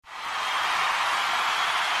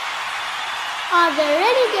Are there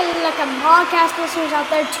any good-looking podcast listeners out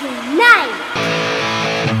there tonight?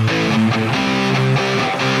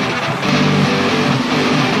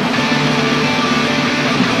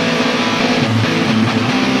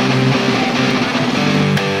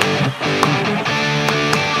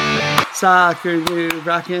 Soccer Noob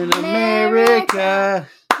rockin' America.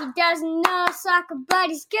 He doesn't know soccer, but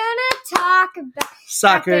he's gonna talk about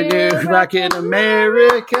Soccer Noob rockin'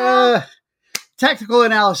 America. Tactical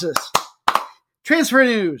analysis. Transfer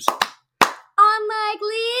news.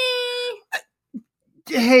 Unlikely.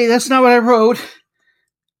 Hey, that's not what I wrote.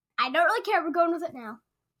 I don't really care. We're going with it now.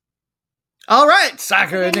 All right,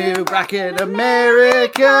 Soccer Noob rockin'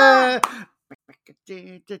 America.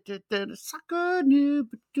 Soccer Noob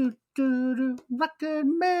rockin'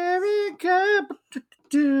 America.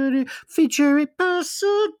 Featuring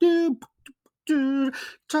person noob.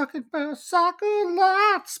 Talking about soccer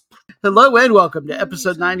lots. Hello and welcome to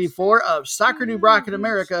episode 94 of Soccer Noob Rockin'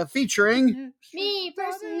 America, featuring Me,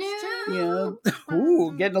 person noob. Yeah.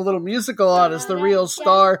 Ooh, getting a little musical on us, the real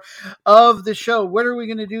star of the show. What are we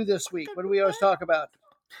going to do this week? What do we always talk about?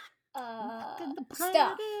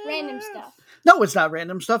 Stuff. Random stuff. No, it's not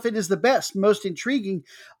random stuff. It is the best, most intriguing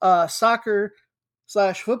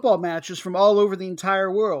soccer/football matches from all over the entire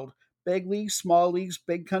world. Big leagues, small leagues,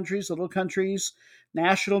 big countries, little countries,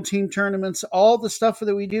 national team tournaments, all the stuff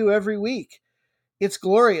that we do every week. It's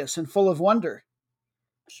glorious and full of wonder.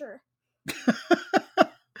 Sure.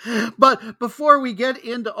 But before we get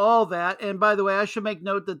into all that, and by the way, I should make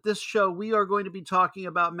note that this show, we are going to be talking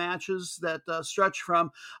about matches that stretch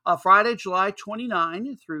from Friday, July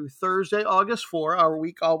 29 through Thursday, August 4. Our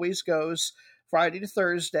week always goes Friday to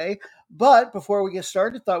Thursday. But before we get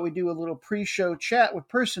started, thought we'd do a little pre-show chat with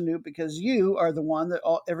Person Noob, because you are the one that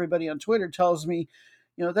everybody on Twitter tells me,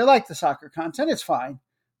 they like the soccer content. It's fine,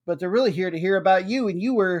 but they're really here to hear about you. And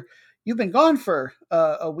you've been gone for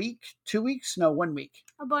a week, 2 weeks? No, 1 week.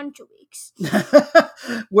 A bunch of weeks.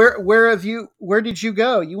 Where did you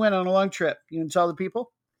go? You went on a long trip. You and saw the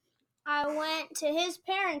people? I went to his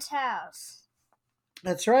parents' house.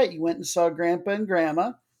 That's right. You went and saw Grandpa and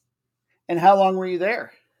Grandma. And how long were you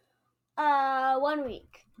there? 1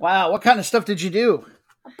 week. Wow. What kind of stuff did you do?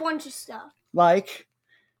 A bunch of stuff. Like?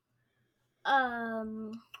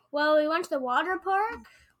 Well, we went to the water park.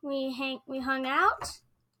 We hung out.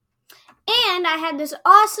 And I had this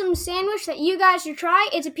awesome sandwich that you guys should try.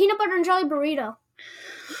 It's a peanut butter and jelly burrito.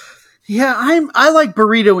 Yeah, I like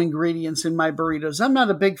burrito ingredients in my burritos. I'm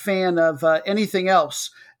not a big fan of anything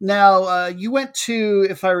else. Now, you went to,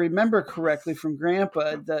 if I remember correctly from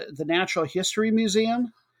Grandpa, the Natural History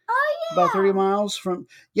Museum. Oh, yeah. About 30 miles from.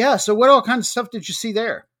 Yeah, so what all kinds of stuff did you see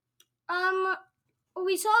there?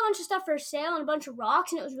 We saw a bunch of stuff for sale and a bunch of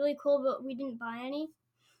rocks, and it was really cool, but we didn't buy any.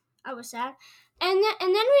 I was sad. And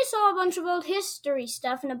then we saw a bunch of old history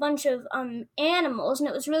stuff and a bunch of animals, and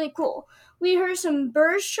it was really cool. We heard some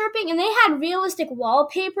birds chirping, and they had realistic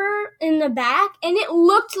wallpaper in the back, and it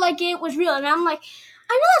looked like it was real. And I'm like,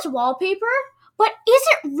 I know that's wallpaper, but is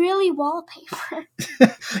it really wallpaper?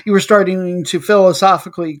 You were starting to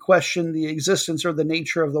philosophically question the existence or the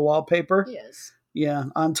nature of the wallpaper? Yes. Yeah,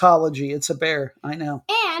 ontology. It's a bear. I know.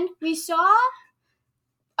 And we saw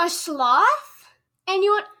a sloth, and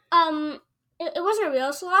it wasn't a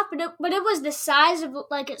real sloth, but it was the size of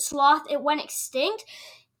like a sloth. It went extinct.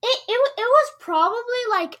 It was probably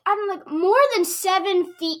more than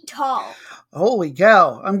 7 feet tall. Holy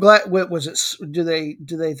cow! I'm glad. What was it? Do they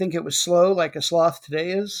think it was slow like a sloth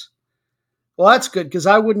today is? Well, that's good, because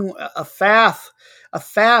I wouldn't a fast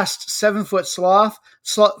 7-foot sloth.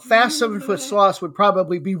 Fast 7-foot sloths would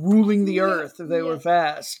probably be ruling the earth if they were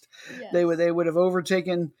fast. Yes. They would have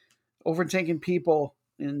overtaken people,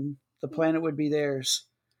 and the planet would be theirs.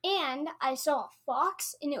 And I saw a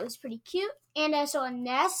fox, and it was pretty cute. And I saw a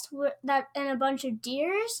nest and a bunch of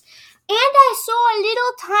deers. And I saw a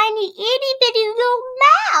little tiny, itty-bitty little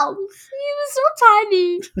mouse. He was so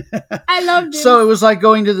tiny. I loved it. So it was like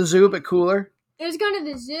going to the zoo, but cooler? It was going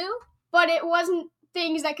to the zoo, but it wasn't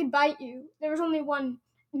things that could bite you. There was only one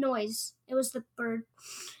noise. It was the bird.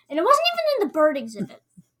 And it wasn't even in the bird exhibit.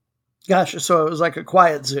 Gosh, so it was like a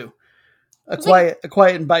quiet zoo. A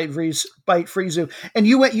quiet and bite-free zoo. And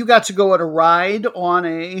you got to go on a ride on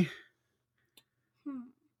a...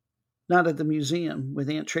 Not at the museum with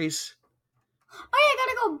Aunt Trace. Oh, yeah, I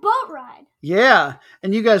gotta go boat ride. Yeah.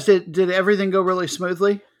 And you guys, did everything go really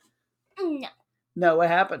smoothly? No. No, what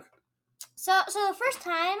happened? So the first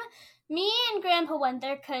time, me and Grandpa went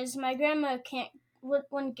there because my grandma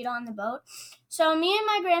wouldn't get on the boat. So me and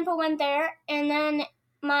my grandpa went there, and then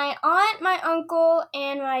my aunt, my uncle,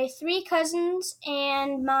 and my 3 cousins,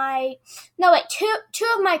 and two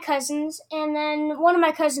of my cousins, and then one of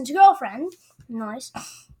my cousin's girlfriend. Nice.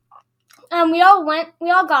 We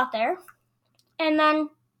all got there, and then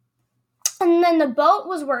the boat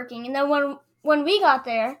was working, and then when we got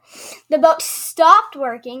there, the boat stopped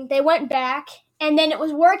working. They went back, and then it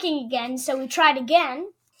was working again, so we tried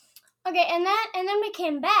again. Okay, and then we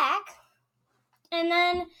came back, and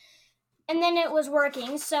then it was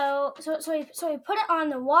working. So we put it on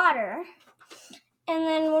the water, and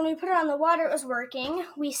then when we put it on the water, it was working.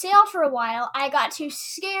 We sailed for a while. I got too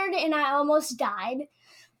scared, and I almost died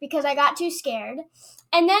because I got too scared.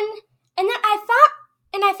 And then I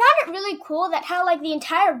found it really cool that how like the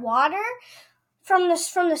entire water from the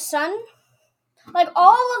sun, like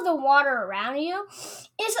all of the water around you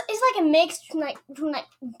is like a mix between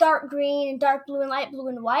dark green and dark blue and light blue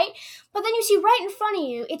and white. But then you see right in front of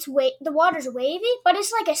you, the water's wavy, but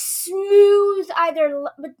it's like a smooth either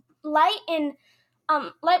light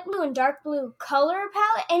blue and dark blue color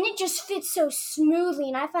palette, and it just fits so smoothly,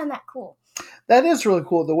 and I find that cool. That is really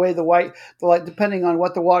cool. The way the light, depending on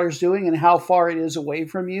what the water's doing and how far it is away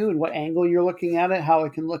from you and what angle you're looking at it, how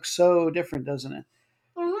it can look so different, doesn't it?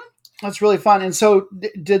 Mm-hmm. That's really fun. And so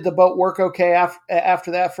did the boat work okay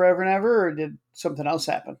after that forever and ever, or did something else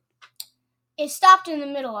happen? It stopped in the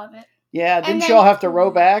middle of it. Yeah, didn't you all have to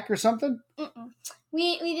row back or something? Mm-mm.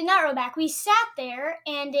 We did not row back. We sat there,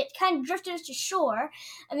 and it kind of drifted us to shore,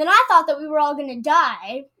 and then I thought that we were all going to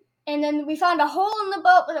die. And then we found a hole in the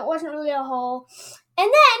boat, but it wasn't really a hole.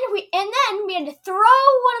 And then we had to throw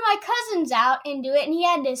one of my cousins out into it, and he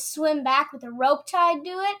had to swim back with a rope tied to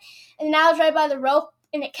it. And then I was right by the rope,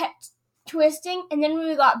 and it kept twisting. And then when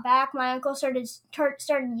we got back, my uncle started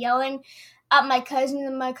yelling at my cousin,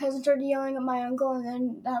 and my cousin started yelling at my uncle, and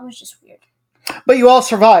then that was just weird. But you all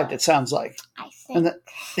survived, it sounds like. I think.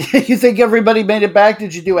 You think everybody made it back?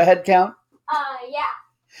 Did you do a head count? Yeah.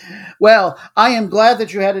 Well, I am glad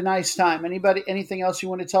that you had a nice time. Anything else you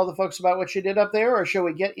want to tell the folks about what you did up there, or shall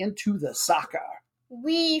we get into the soccer?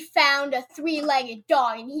 We found a 3-legged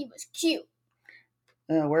dog, and he was cute.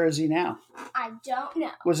 Where is he now? I don't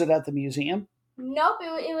know. Was it at the museum? Nope,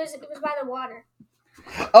 it was by the water.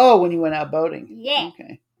 Oh, when you went out boating? Yeah.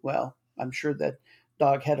 Okay. Well, I'm sure that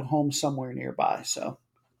dog had a home somewhere nearby, so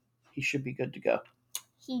he should be good to go.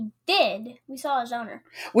 He did. We saw his owner.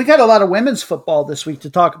 We got a lot of women's football this week to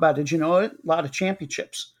talk about. Did you know it? A lot of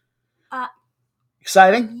championships.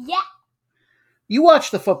 Exciting? Yeah. You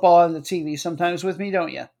watch the football on the TV sometimes with me,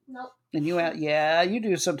 don't you? Nope. And you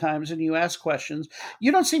do sometimes, and you ask questions.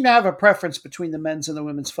 You don't seem to have a preference between the men's and the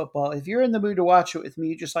women's football. If you're in the mood to watch it with me,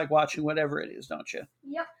 you just like watching whatever it is, don't you?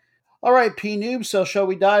 Yep. All right, P-Noob, so shall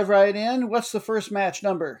we dive right in? What's the first match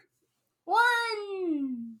number? 1.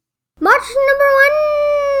 Match number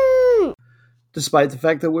 1. Despite the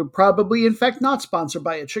fact that we're probably, in fact, not sponsored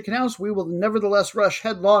by a chicken house, we will nevertheless rush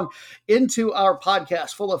headlong into our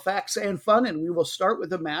podcast full of facts and fun, and we will start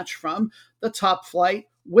with a match from the Top Flight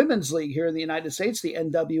Women's League here in the United States, the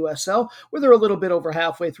NWSL, where they're a little bit over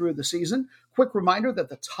halfway through the season. Quick reminder that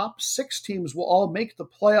the top 6 teams will all make the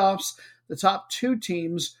playoffs. The top 2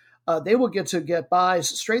 teams, they will get buys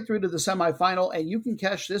straight through to the semifinal, and you can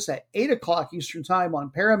catch this at 8 o'clock Eastern Time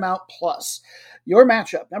on Paramount+. Your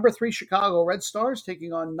matchup, number 3 Chicago Red Stars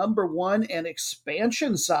taking on number 1 and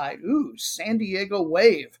expansion side, San Diego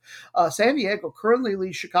Wave. San Diego currently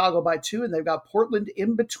leads Chicago by 2, and they've got Portland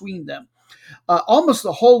in between them. Almost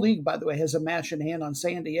the whole league, by the way, has a match in hand on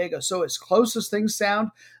San Diego. So as close as things sound,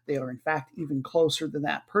 they are in fact even closer than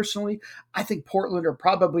that. Personally, I think Portland are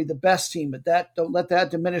probably the best team, but don't let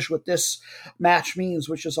that diminish what this match means,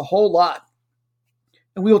 which is a whole lot.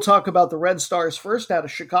 And we will talk about the Red Stars first out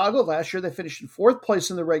of Chicago. Last year, they finished in 4th place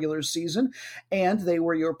in the regular season, and they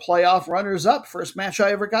were your playoff runners-up. First match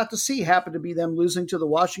I ever got to see happened to be them losing to the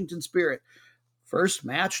Washington Spirit. First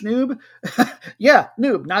match, Noob? Yeah,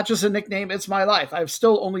 Noob, not just a nickname. It's my life. I've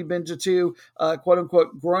still only been to 2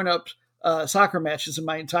 quote-unquote grown-up soccer matches in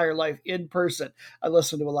my entire life in person. I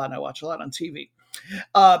listen to a lot and I watch a lot on TV.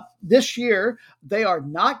 This year, they are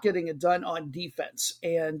not getting it done on defense.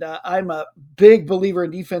 And I'm a big believer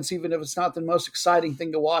in defense, even if it's not the most exciting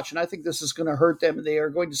thing to watch. And I think this is going to hurt them. They are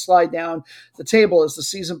going to slide down the table as the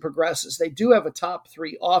season progresses. They do have a top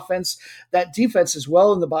 3 offense. That defense is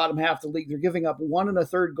well in the bottom half of the league. They're giving up 1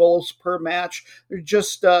 1/3 goals per match. They're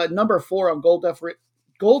just number 4 on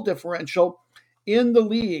goal differential in the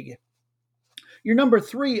league. Your number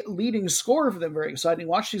 3 leading scorer for them, very exciting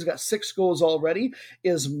watch. She's got 6 goals already,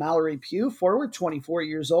 is Mallory Pugh, forward, 24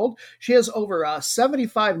 years old. She has over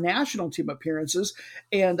 75 national team appearances,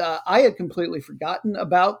 and I had completely forgotten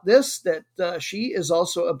about this, that she is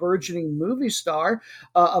also a burgeoning movie star,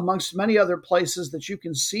 amongst many other places that you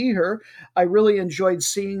can see her. I really enjoyed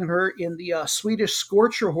seeing her in the Swedish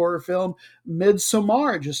Scorcher horror film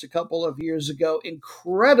Midsommar just a couple of years ago.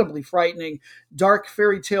 Incredibly frightening, dark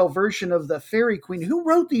fairy tale version of the Fairy Queen. Who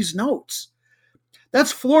wrote these notes?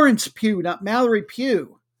 That's Florence Pugh, not Mallory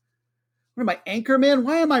Pugh. What am I, Anchorman?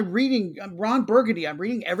 Why am I reading Ron Burgundy? I'm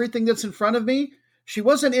reading everything that's in front of me. She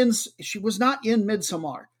was not in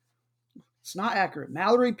Midsommar. It's not accurate.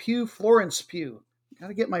 Mallory Pugh, Florence Pugh. Got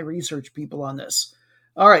to get my research people on this.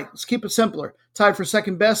 All right, let's keep it simpler. Tied for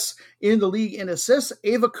second best in the league in assists,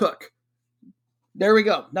 Ava Cook. There we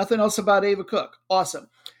go. Nothing else about Ava Cook. Awesome.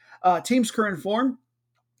 Team's current form.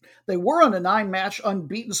 They were on a 9-match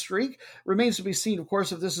unbeaten streak. Remains to be seen, of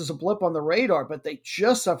course, if this is a blip on the radar, but they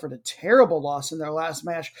just suffered a terrible loss in their last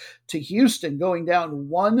match to Houston, going down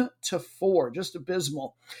 1-4. Just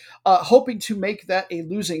abysmal. Hoping to make that a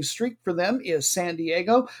losing streak for them is San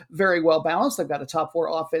Diego. Very well balanced. They've got a top 4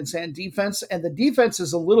 offense and defense, and the defense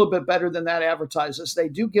is a little bit better than that advertises. They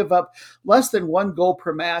do give up less than 1 goal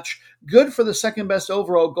per match. Good for the second best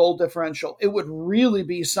overall goal differential. It would really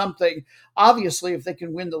be something, obviously, if they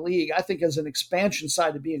can win the league. I think as an expansion side,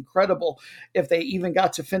 it'd be incredible if they even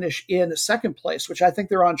got to finish in second place, which I think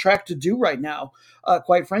they're on track to do right now,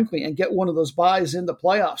 quite frankly, and get one of those buys in the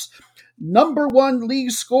playoffs. Number 1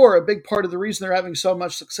 league scorer, a big part of the reason they're having so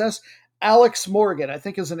much success, Alex Morgan. I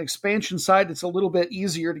think as an expansion side, it's a little bit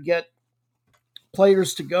easier to get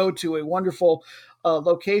players to go to a wonderful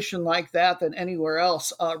location like that than anywhere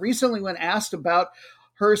else. Recently, when asked about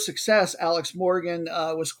her success, Alex Morgan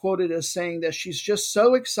was quoted as saying that she's just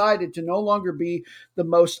so excited to no longer be the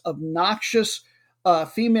most obnoxious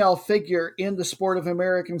female figure in the sport of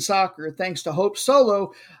American soccer, thanks to Hope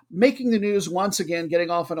Solo making the news once again,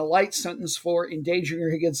 getting off on a light sentence for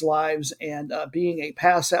endangering Higgins' lives and being a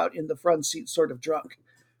pass out in the front seat sort of drunk.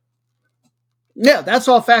 Yeah, that's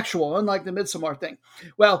all factual, unlike the Midsommar thing.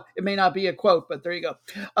 Well, it may not be a quote, but there you go.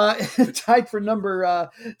 Tied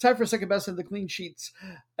for second best in the clean sheets.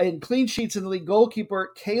 In clean sheets in the league,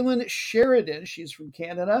 goalkeeper Kaylin Sheridan. She's from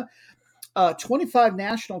Canada. 25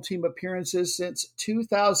 national team appearances since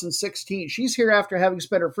 2016. She's here after having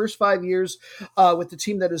spent her first 5 years with the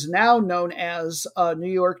team that is now known as New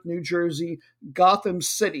York, New Jersey, Gotham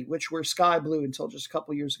City, which were sky blue until just a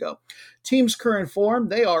couple years ago. Team's current form,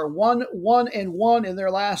 they are 1-1-1 in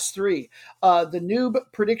their last 3. The noob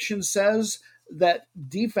prediction says that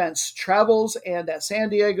defense travels and that San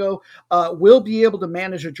Diego will be able to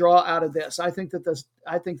manage a draw out of this. I think that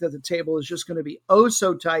the table is just going to be oh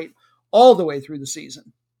so tight all the way through the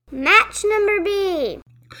season. Match number B.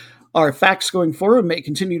 Our facts going forward may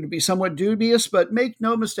continue to be somewhat dubious, but make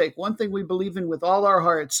no mistake, one thing we believe in with all our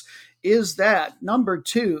hearts is that number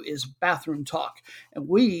 2 is bathroom talk. And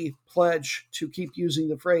we pledge to keep using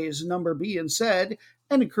the phrase number B instead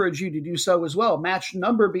and encourage you to do so as well. Match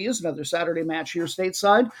number B is another Saturday match here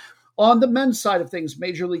stateside. On the men's side of things,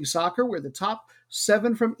 Major League Soccer, where the top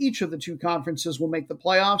 7 from each of the 2 conferences will make the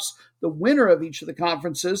playoffs. The winner of each of the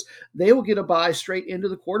conferences, they will get a bye straight into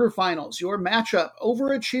the quarterfinals. Your matchup,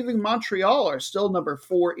 overachieving Montreal, are still number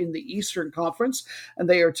 4 in the Eastern Conference, and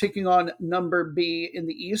they are taking on number B in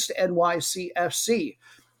the East, NYCFC.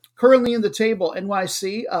 Currently in the table,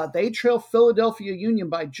 NYC, they trail Philadelphia Union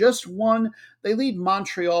by just 1. They lead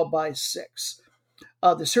Montreal by 6.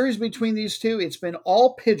 The series between these two, it's been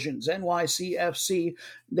all Pigeons, NYCFC.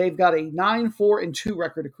 They've got a 9-4-2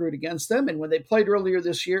 record accrued against them. And when they played earlier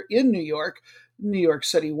this year in New York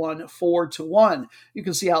City won 4-1. You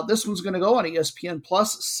can see how this one's going to go on ESPN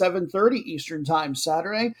Plus, 7:30 Eastern Time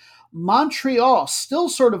Saturday. Montreal, still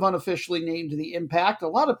sort of unofficially named the Impact. A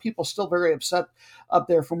lot of people still very upset up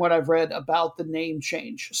there from what I've read about the name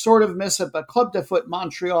change. Sort of miss it, but Club de Foot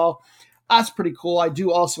Montreal, that's pretty cool. I do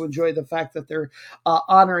also enjoy the fact that they're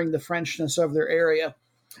honoring the Frenchness of their area.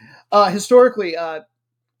 Historically,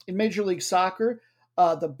 in Major League Soccer,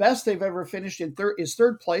 the best they've ever finished in is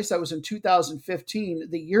third place. That was in 2015.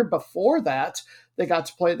 The year before that, they got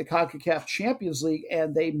to play the CONCACAF Champions League,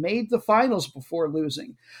 and they made the finals before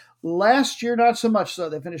losing. Last year, not so much so.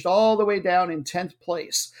 They finished all the way down in 10th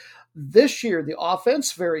place. This year, the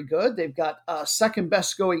offense, very good. They've got second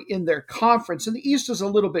best going in their conference, and the East is a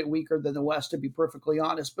little bit weaker than the West, to be perfectly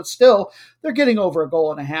honest. But still, they're getting over 1.5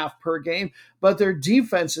 goals per game. But their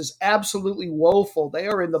defense is absolutely woeful. They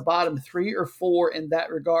are in the bottom 3 or 4 in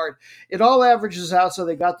that regard. It all averages out, so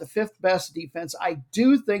they got the 5th best defense. I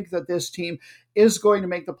do think that this team is going to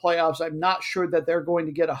make the playoffs. I'm not sure that they're going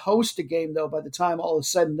to get a host a game, though, by the time all is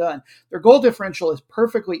said and done. Their goal differential is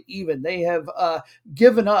perfectly even. They have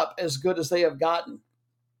given up as good as they have gotten.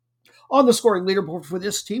 On the scoring leaderboard for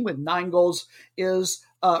this team with 9 goals is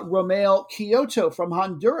Romel Kyoto from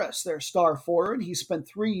Honduras, their star forward. He spent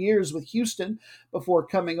 3 years with Houston before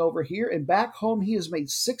coming over here. And back home, he has made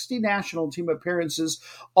 60 national team appearances,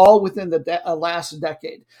 all within the last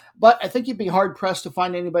decade. But I think you'd be hard-pressed to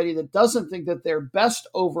find anybody that doesn't think that their best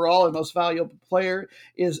overall and most valuable player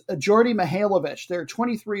is Djordje Mihailovic, their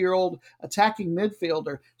 23-year-old attacking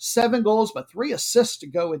midfielder. 7 goals, but 3 assists to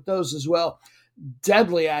go with those as well.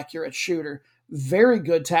 Deadly accurate shooter, very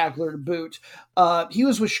good tackler to boot. He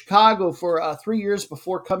was with Chicago for 3 years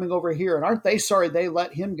before coming over here, and aren't they sorry they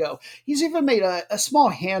let him go? He's even made a small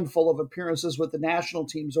handful of appearances with the national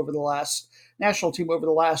team over the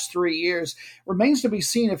last 3 years. Remains to be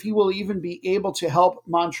seen if he will even be able to help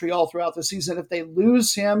Montreal throughout the season. If they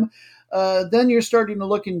lose him, then you're starting to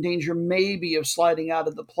look in danger maybe of sliding out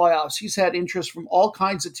of the playoffs. He's had interest from all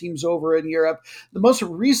kinds of teams over in Europe. The most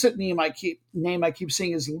recent name I keep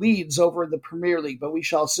seeing is Leeds over in the Premier League, but we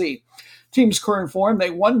shall see. Team's current form, they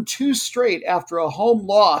won 2 straight after a home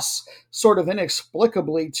loss, sort of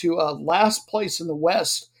inexplicably, to last place in the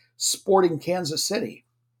West, Sporting Kansas City.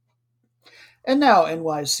 And now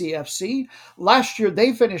NYCFC. Last year,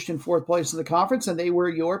 they finished in 4th place in the conference, and they were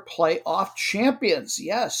your playoff champions.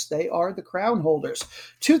 Yes, they are the crown holders.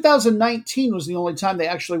 2019 was the only time they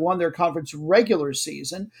actually won their conference regular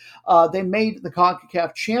season. They made the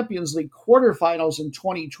CONCACAF Champions League quarterfinals in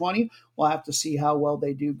 2020. We'll have to see how well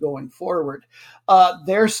they do going forward.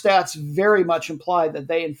 Their stats very much imply that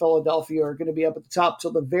they in Philadelphia are going to be up at the top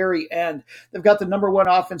till the very end. They've got the number 1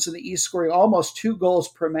 offense in the East, scoring almost 2 goals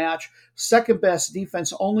per match. Second best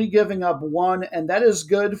defense, only giving up 1, and that is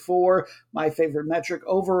good for my favorite metric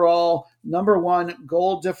overall, number 1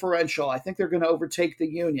 goal differential. I think they're going to overtake the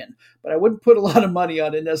Union, but I wouldn't put a lot of money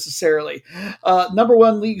on it necessarily. Number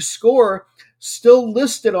 1 league scorer, still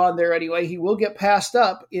listed on there anyway, he will get passed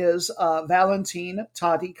up, is Valentin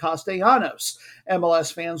Tati Castellanos.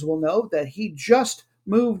 MLS fans will know that he just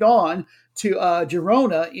moved on to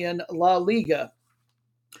Girona in La Liga.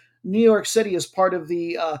 New York City is part of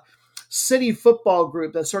the City Football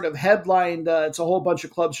Group that sort of headlined, it's a whole bunch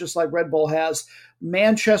of clubs just like Red Bull has.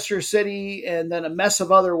 Manchester City and then a mess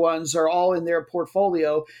of other ones are all in their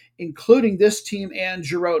portfolio, including this team and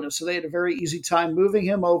Girona. So they had a very easy time moving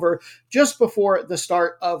him over just before the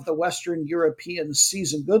start of the Western European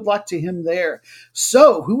season. Good luck to him there.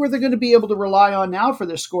 So who are they going to be able to rely on now for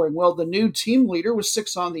their scoring? Well, the new team leader with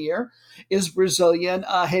 6 on the air is Brazilian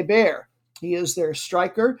Heber. He is their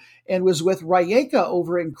striker and was with Rijeka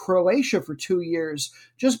over in Croatia for 2 years,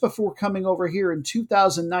 just before coming over here in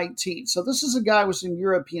 2019. So this is a guy with some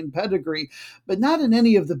European pedigree, but not in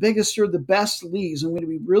any of the biggest or the best leagues. I'm going to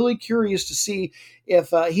be really curious to see if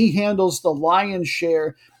he handles the lion's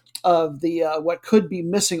share of the what could be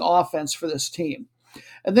missing offense for this team.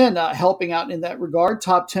 And then helping out in that regard,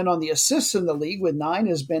 top 10 on the assists in the league with 9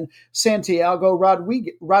 has been Santiago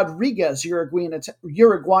Rodriguez,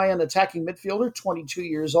 Uruguayan attacking midfielder, 22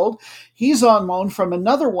 years old. He's on loan from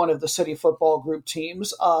another one of the City Football Group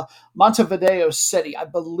teams, Montevideo City. I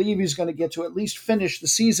believe he's going to get to at least finish the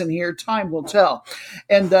season here. Time will tell.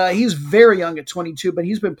 And he's very young at 22, but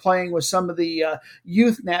he's been playing with some of the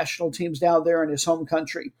youth national teams down there in his home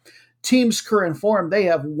country. Team's current form, they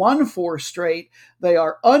have won 4 straight. They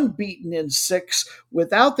are unbeaten in 6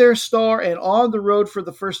 without their star and on the road for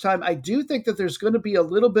the first time. I do think that there's going to be a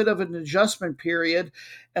little bit of an adjustment period,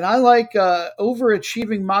 and I like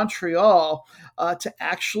overachieving Montreal to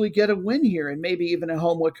actually get a win here and maybe even at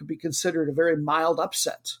home what could be considered a very mild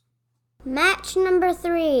upset. Match number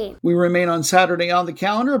 3. We remain on Saturday on the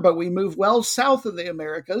calendar, but we move well south of the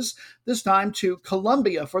Americas, this time to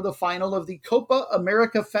Colombia for the final of the Copa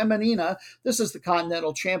America Femenina. This is the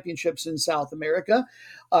Continental Championships in South America.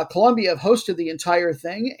 Colombia have hosted the entire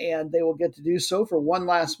thing, and they will get to do so for one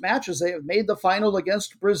last match as they have made the final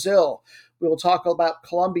against Brazil. We will talk about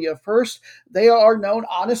Colombia first. They are known,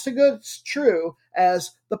 honest to goodness, true,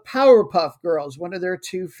 as the Powerpuff Girls, one of their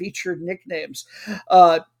 2 featured nicknames.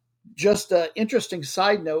 Just an interesting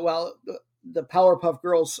side note, while the Powerpuff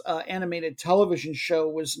Girls animated television show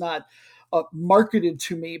was not marketed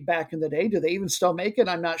to me back in the day. Do they even still make it?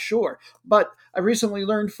 I'm not sure. But I recently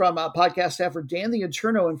learned from podcast staffer Dan the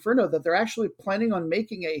Eterno Inferno that they're actually planning on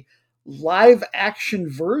making a live action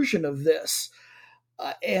version of this.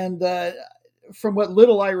 And from what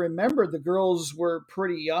little I remember, the girls were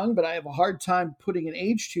pretty young, but I have a hard time putting an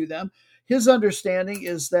age to them. his understanding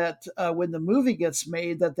is that when the movie gets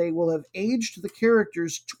made, that they will have aged the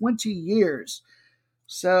characters 20 years.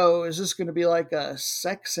 So is this going to be like a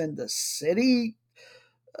Sex and the City?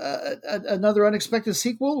 Another unexpected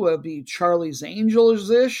sequel? Will it be Charlie's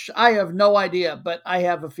Angels-ish? I have no idea, but I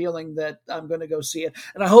have a feeling that I'm going to go see it.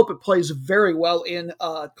 And I hope it plays very well in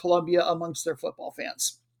Columbia amongst their football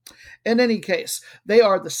fans. In any case, they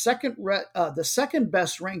are the second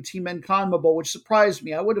best ranked team in CONMEBOL, which surprised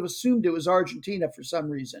me. I would have assumed it was Argentina for some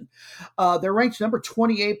reason. They're ranked number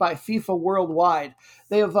 28 by FIFA worldwide.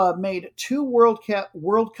 They have made two World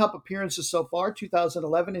Cup appearances so far,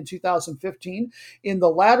 2011 and 2015. In the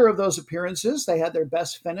latter of those appearances, they had their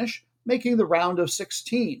best finish, making the round of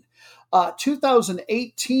 16.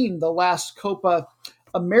 2018, the last Copa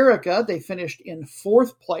America, they finished in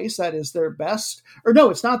fourth place. That is their best. Or no,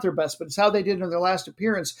 it's not their best, but it's how they did in their last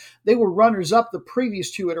appearance. They were runners-up the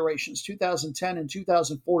previous two iterations, 2010 and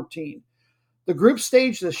 2014. The group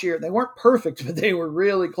stage this year, they weren't perfect, but they were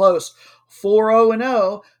really close.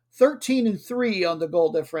 4-0-0, 13-3 on the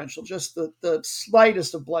goal differential, just the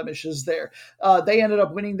slightest of blemishes there. They ended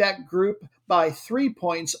up winning that group by 3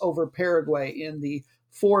 points over Paraguay in the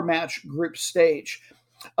 4-match group stage.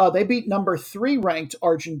 They beat number 3 ranked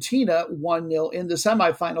Argentina 1-0 in the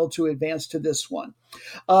semifinal to advance to this one.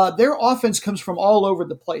 Their offense comes from all over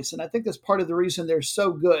the place, and I think that's part of the reason they're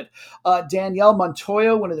so good. Danielle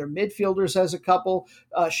Montoya, one of their midfielders, has a couple.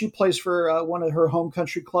 She plays for one of her home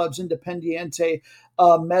country clubs, Independiente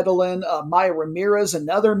Medellin. Maya Ramirez,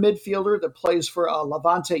 another midfielder that plays for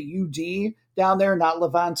Levante UD down there, not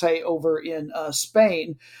Levante over in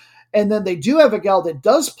Spain. And then they do have a gal that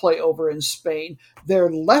does play over in Spain. Their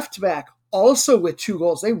left back, also with 2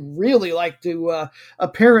 goals. They really like to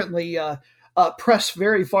apparently press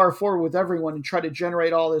very far forward with everyone and try to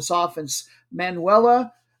generate all this offense.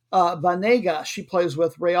 Manuela Vanega, she plays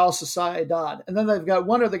with Real Sociedad. And then they've got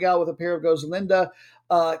one other gal with a pair of goals, Linda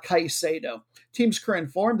Caicedo. Team's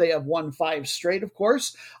current form, they have won 5 straight, of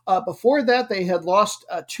course. Before that, they had lost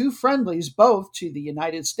 2 friendlies, both to the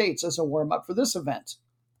United States as a warm-up for this event.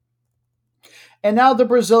 And now the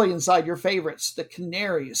Brazilian side, your favorites, the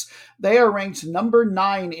Canaries. They are ranked number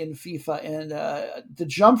 9 in FIFA. And the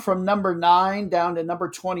jump from number 9 down to number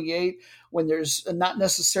 28, when there's not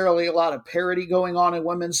necessarily a lot of parity going on in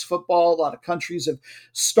women's football, a lot of countries have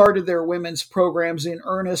started their women's programs in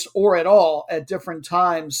earnest or at all at different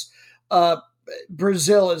times.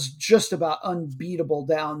 Brazil is just about unbeatable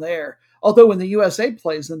down there. Although when the USA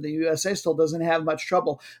plays them, the USA still doesn't have much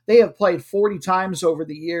trouble. They have played 40 times over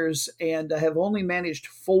the years and have only managed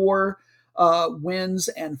 4 wins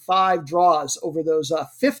and 5 draws over those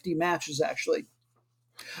 50 matches, actually.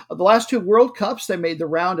 The last 2 World Cups, they made the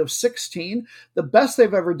round of 16. The best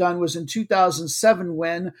they've ever done was in 2007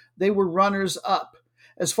 when they were runners-up.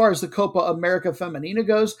 As far as the Copa America Femenina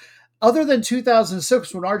goes, other than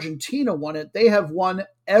 2006 when Argentina won it, they have won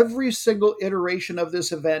every single iteration of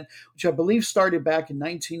this event, which I believe started back in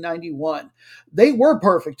 1991. They were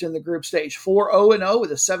perfect in the group stage, 4-0-0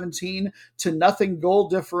 with a 17-0 goal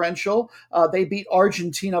differential. They beat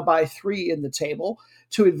Argentina by 3 in the table.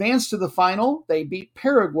 To advance to the final, they beat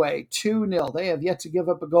Paraguay 2-0. They have yet to give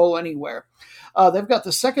up a goal anywhere. They've got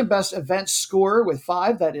the second best event scorer with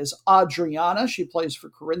 5. That is Adriana. She plays for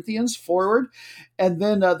Corinthians, forward. And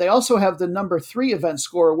then they also have the number 3 event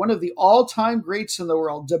scorer, one of the all-time greats in the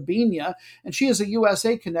world, Dabinia. And she has a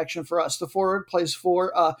USA connection for us. The forward plays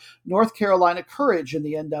for North Carolina Courage in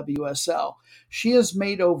the NWSL. She has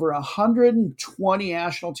made over 120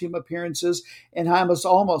 national team appearances and has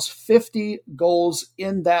almost 50 goals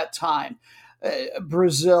in that time.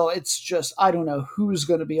 Brazil, it's just, I don't know who's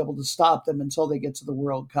going to be able to stop them until they get to the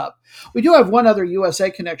World Cup. We do have one other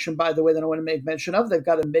USA connection, by the way, that I want to make mention of. They've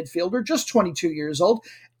got a midfielder, just 22 years old,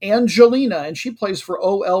 Angelina, and she plays for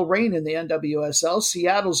OL Reign in the NWSL,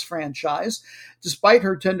 Seattle's franchise. Despite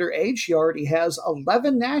her tender age, she already has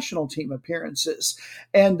 11 national team appearances.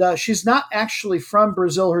 And she's not actually from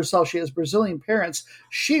Brazil herself. She has Brazilian parents.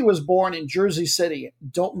 She was born in Jersey City.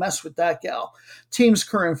 Don't mess with that gal. Team's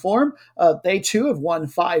current form, they too have won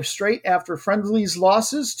 5 straight after friendlies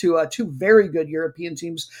losses to 2 very good European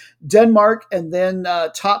teams, Denmark and then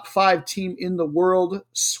top 5 team in the world,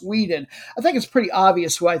 Sweden. I think it's pretty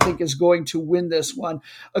obvious who I think is going to win this one.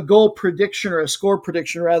 A goal prediction, or a score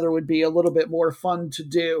prediction rather, would be a little bit more fun to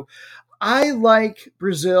do. I like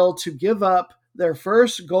Brazil to give up their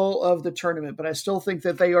first goal of the tournament, but I still think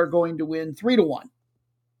that they are going to win 3-1.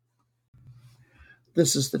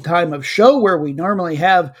 This is the time of show where we normally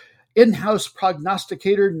have in-house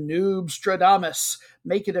prognosticator Noobstradamus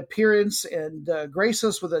make an appearance and grace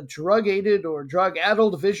us with a drug-aided or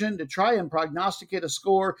drug-addled vision to try and prognosticate a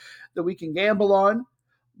score that we can gamble on.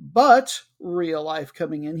 But real life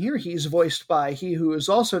coming in here, he's voiced by he who is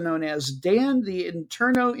also known as Dan the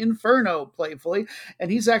Interno Inferno, playfully, and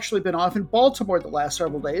he's actually been off in Baltimore the last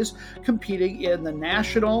several days competing in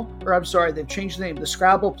the they've changed the name, the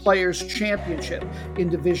Scrabble Players Championship in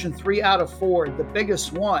Division 3 out of 4, the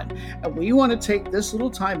biggest one. And we want to take this little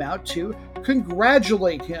time out to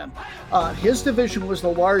congratulate him. His division was the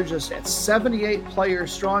largest at 78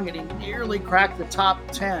 players strong, and he nearly cracked the top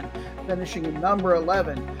 10, finishing in number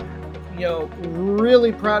 11.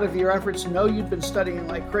 Really proud of your efforts. Know you've been studying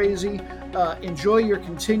like crazy. Enjoy your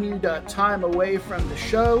continued time away from the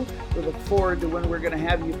show. We look forward to when we're going to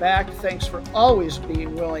have you back. Thanks for always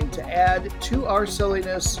being willing to add to our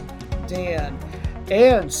silliness, Dan.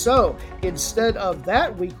 And so, instead of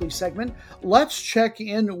that weekly segment, let's check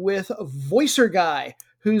in with Voicer Guy,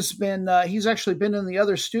 who's been, he's actually been in the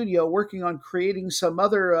other studio working on creating some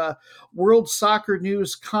other World Soccer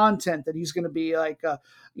News content that he's going to be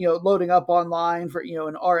loading up online for,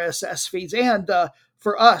 in RSS feeds and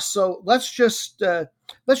for us. So let's just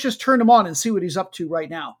turn him on and see what he's up to right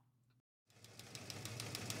now.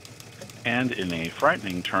 And in a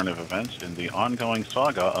frightening turn of events in the ongoing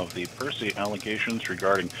saga of the Percy allegations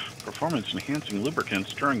regarding performance-enhancing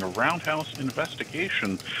lubricants during a roundhouse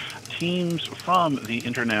investigation, teams from the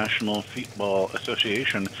International Football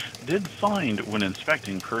Association did find, when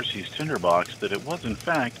inspecting Percy's tinderbox, that it was in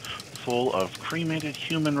fact full of cremated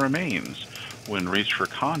human remains. When reached for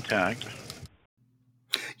contact...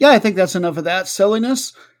 Yeah, I think that's enough of that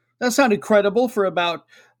silliness. That sounded credible for about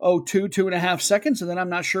 2.5 seconds, and then I'm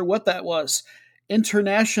not sure what that was.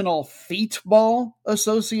 International Feetball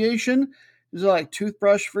Association? Is it like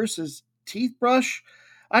toothbrush versus teeth brush?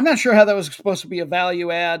 I'm not sure how that was supposed to be a value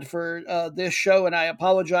add for this show, and I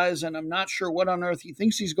apologize, and I'm not sure what on earth he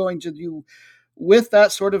thinks he's going to do with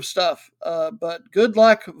that sort of stuff. But good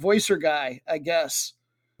luck, Voicer Guy, I guess.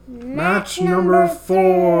 Match number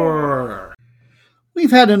 4. We've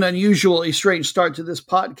had an unusually strange start to this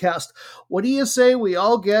podcast. What do you say we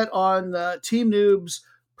all get on Team Noob's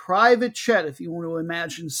private chat, if you want to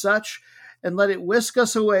imagine such, and let it whisk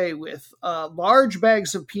us away with large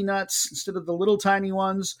bags of peanuts instead of the little tiny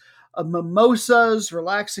ones, mimosas,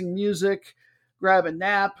 relaxing music, grab a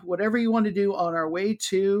nap, whatever you want to do on our way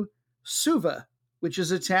to Suva, which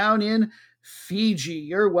is a town in Fiji.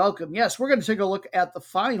 You're welcome. Yes, we're going to take a look at the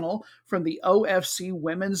final from the OFC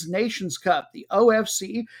Women's Nations Cup. The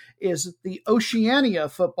OFC is the Oceania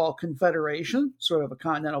Football Confederation, sort of a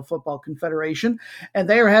continental football confederation, and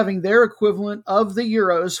they are having their equivalent of the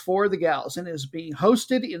Euros for the gals, and is being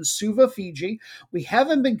hosted in Suva, Fiji. We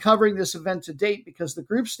haven't been covering this event to date because the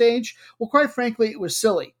group stage, well, quite frankly, it was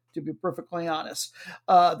silly, to be perfectly honest.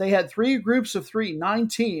 They had 3 groups of 3, 9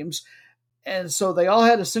 teams, and so they all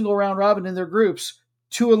had a single round robin in their groups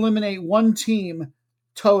to eliminate 1 team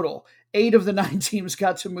total. 8 of the 9 teams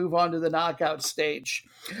got to move on to the knockout stage.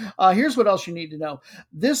 Here's what else you need to know.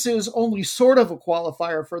 This is only sort of a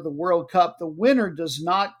qualifier for the World Cup. The winner does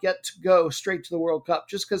not get to go straight to the World Cup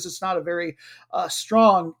just because it's not a very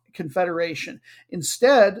strong confederation.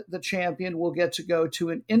 Instead, the champion will get to go to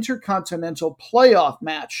an intercontinental playoff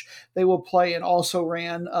match. They will play and also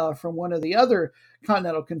ran from one of the other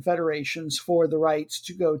continental confederations for the rights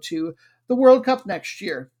to go to the World Cup next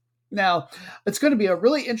year. Now, it's going to be a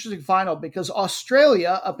really interesting final because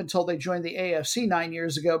Australia, up until they joined the AFC 9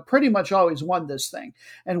 years ago, pretty much always won this thing.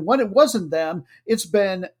 And when it wasn't them, it's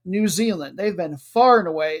been New Zealand. They've been far and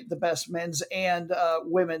away the best men's and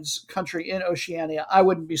women's country in Oceania. I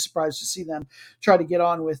wouldn't be surprised to see them try to get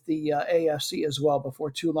on with the AFC as well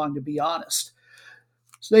before too long, to be honest.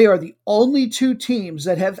 So they are the only 2 teams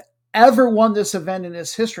that have ever won this event in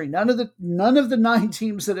its history. None of the 9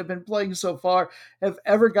 teams that have been playing so far have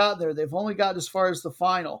ever gotten there. They've only got as far as the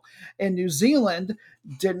final. And New Zealand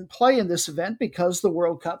didn't play in this event because the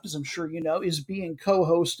World Cup, as I'm sure you know, is being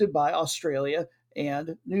co-hosted by Australia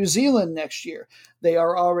and New Zealand next year. They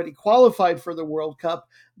are already qualified for the World Cup.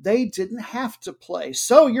 They didn't have to play.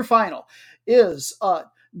 So your final is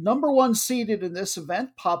number 1 seeded in this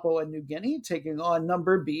event, Papua New Guinea, taking on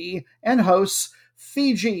number B and hosts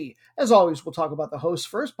Fiji. As always, we'll talk about the hosts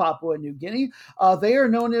first, Papua New Guinea. They are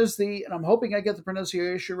known as and I'm hoping I get the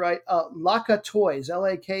pronunciation right, Lakatois,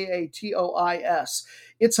 Lakatois.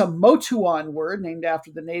 It's a Motuan word named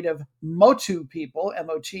after the native Motu people,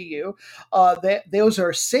 M-O-T-U. Those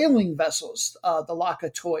are sailing vessels, the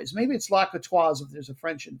Lakatois. Maybe it's Lakatois if there's a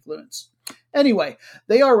French influence. Anyway,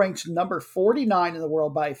 they are ranked number 49 in the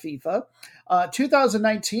world by FIFA.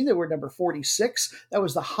 2019, they were number 46. That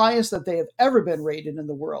was the highest that they have ever been rated in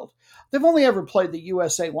the world. They've only ever played the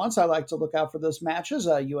USA once. I like to look out for those matches.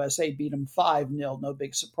 USA beat them 5-0. No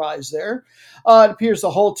big surprise there. It appears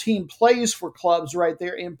the whole team plays for clubs right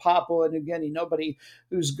there in Papua New Guinea. Nobody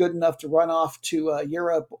who's good enough to run off to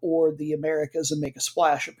Europe or the Americas and make a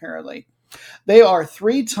splash, apparently. They are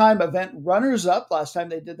 3-time event runners-up. Last time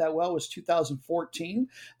they did that well was 2014.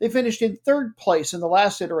 They finished in 3rd place in the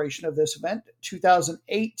last iteration of this event,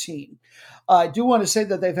 2018. I do want to say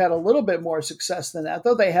that they've had a little bit more success than that,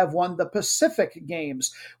 though. They have won the Pacific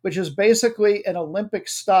Games, which is basically an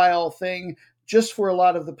Olympic-style thing just for a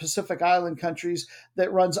lot of the Pacific Island countries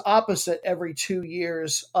that runs opposite every 2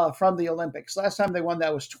 years from the Olympics. Last time they won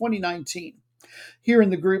that was 2019. Here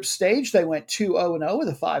in the group stage, they went 2-0-0 with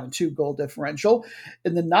a 5-2 goal differential.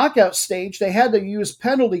 In the knockout stage, they had to use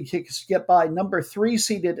penalty kicks to get by number 3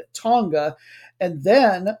 seeded Tonga, and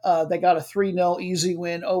then they got a 3-0 easy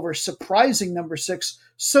win over surprising number 6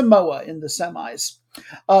 Samoa in the semis.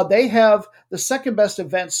 They have the second best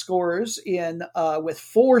event scorers in with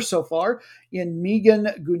 4 so far in Megan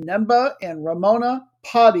Gunemba and Ramona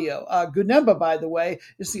Padio. Gunemba, by the way,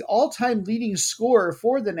 is the all-time leading scorer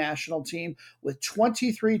for the national team with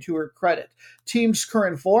 23 to her credit. Team's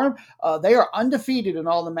current form, they are undefeated in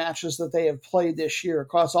all the matches that they have played this year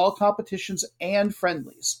across all competitions and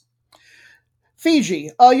friendlies. Fiji,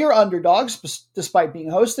 your underdogs, despite being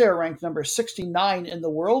hosts, they are ranked number 69 in the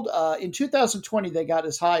world. In 2020, they got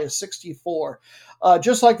as high as 64.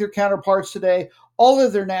 Just like their counterparts today, all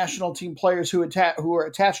of their national team players who are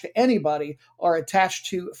attached to anybody are attached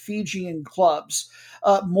to Fijian clubs.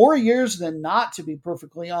 More years than not, to be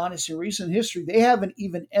perfectly honest, in recent history, they haven't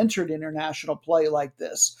even entered international play like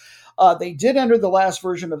this. They did enter the last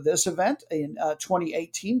version of this event in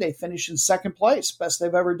 2018. They finished in 2nd place, best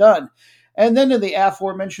they've ever done. And then in the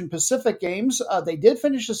aforementioned Pacific Games, they did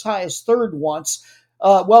finish as high as 3rd once.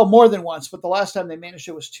 More than once, but the last time they managed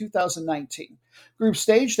it was 2019. Group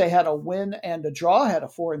stage, they had a win and a draw, had a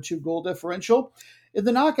 4-2 goal differential. In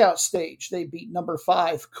the knockout stage, they beat number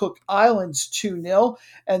 5 Cook Islands 2-0,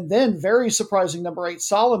 and then very surprising number 8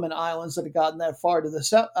 Solomon Islands that had gotten that far to the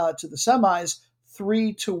semis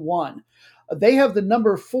 3-1. They have the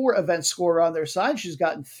number 4 event scorer on their side. She's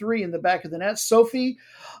gotten 3 in the back of the net. Sophie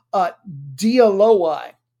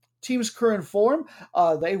Dialowai. Team's current form,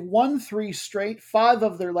 they won 3 straight, 5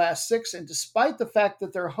 of their last 6, and despite the fact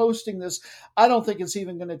that they're hosting this, I don't think it's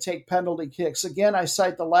even going to take penalty kicks. Again, I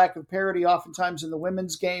cite the lack of parity oftentimes in the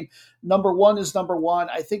women's game. Number 1 is number 1.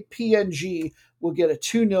 I think PNG will get a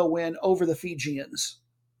 2-0 win over the Fijians.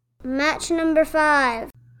 Match number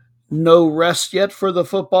 5. No rest yet for the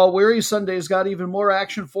football weary. Sunday's got even more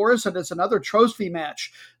action for us, and it's another trophy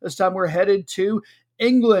match. This time we're headed to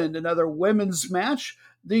England, another women's match.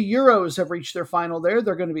 The Euros have reached their final there.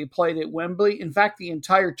 They're going to be played at Wembley. In fact, the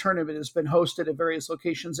entire tournament has been hosted at various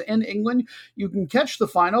locations in England. You can catch the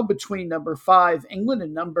final between number 5, England,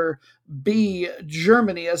 and number B,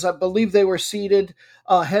 Germany, as I believe they were seeded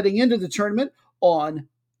heading into the tournament on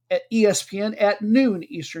at ESPN at noon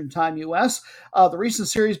Eastern Time U.S. The recent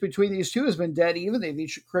series between these two has been dead even. They've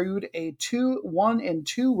each accrued a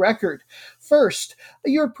 2-1-2 record. First,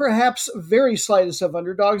 your perhaps very slightest of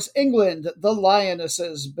underdogs, England, the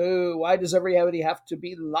Lionesses. Boo, why does everybody have to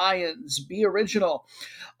be lions? Be original.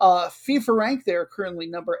 FIFA rank, they're currently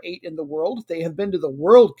number 8 in the world. They have been to the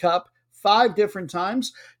World Cup 5 different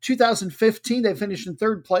times. 2015, they finished in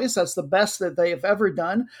 3rd place. That's the best that they have ever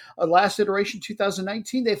done. Last iteration,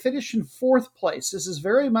 2019, they finished in 4th place. This is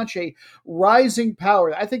very much a rising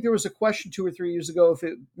power. I think there was a question 2 or 3 years ago if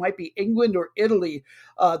it might be England or Italy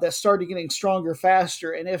that started getting stronger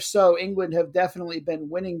faster. And if so, England have definitely been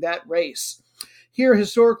winning that race. Here,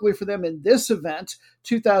 historically for them in this event,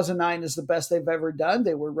 2009 is the best they've ever done.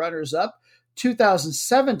 They were runners-up.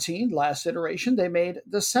 2017, last iteration, they made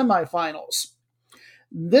the semifinals.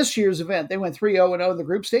 This year's event, they went 3-0-0 in the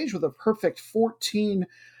group stage with a perfect 14-4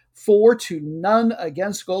 to none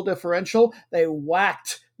against goal differential. They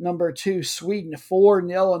whacked number 2 Sweden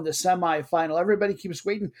 4-0 in the semifinal. Everybody keeps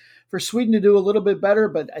waiting for Sweden to do a little bit better,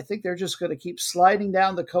 but I think they're just going to keep sliding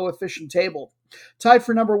down the coefficient table. Tied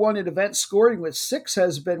for number 1 in event scoring with 6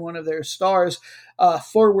 has been one of their stars,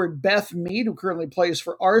 forward Beth Mead, who currently plays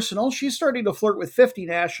for Arsenal. She's starting to flirt with 50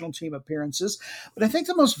 national team appearances, but I think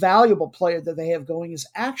the most valuable player that they have going is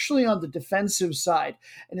actually on the defensive side,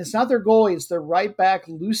 and it's not their goalie, it's their right back,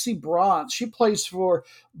 Lucy Bronze. She plays for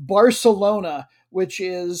Barcelona, which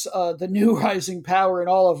is the new rising power in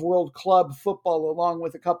all of world club football, along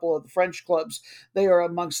with a couple of the French clubs. They are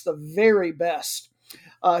amongst the very best.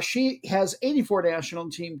 She has 84 national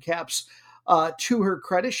team caps to her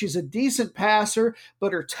credit. She's a decent passer,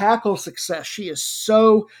 but her tackle success, she is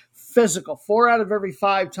so physical. 4 out of every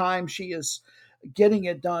 5 times she is getting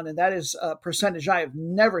it done, and that is a percentage I have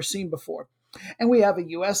never seen before. And we have a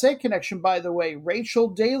USA connection, by the way. Rachel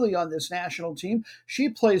Daly on this national team. She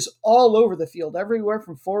plays all over the field, everywhere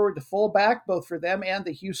from forward to fullback, both for them and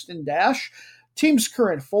the Houston Dash. Team's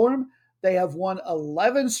current form, they have won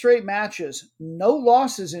 11 straight matches. No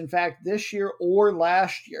losses, in fact, this year or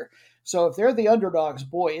last year. So if they're the underdogs,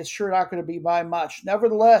 boy, it's sure not going to be by much.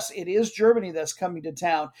 Nevertheless, it is Germany that's coming to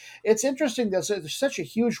town. It's interesting that there's such a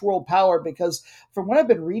huge world power because from what I've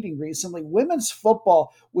been reading recently, women's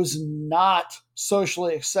football was not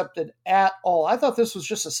socially accepted at all. I thought this was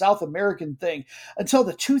just a South American thing until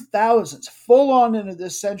the 2000s, full on into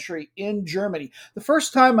this century in Germany. The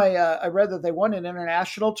first time I read that they won an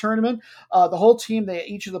international tournament, the whole team,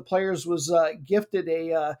 each of the players was gifted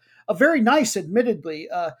a very nice, admittedly,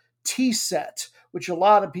 tea set, which a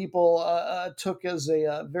lot of people took as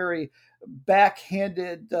a very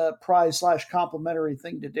backhanded prize/complimentary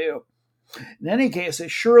thing to do. In any case,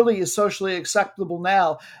 it surely is socially acceptable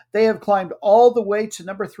now. They have climbed all the way to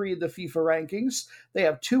number 3 in the FIFA rankings. They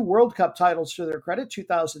have 2 World Cup titles to their credit,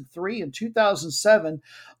 2003 and 2007.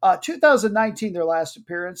 2019, their last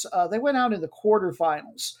appearance, they went out in the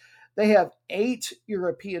quarterfinals. They have 8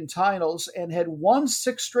 European titles and had won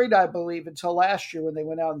 6 straight, I believe, until last year when they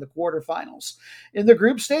went out in the quarterfinals. In the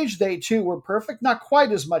group stage, they too were perfect. Not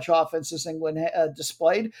quite as much offense as England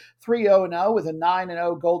displayed. 3-0-0 with a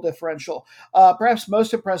 9-0 goal differential. Perhaps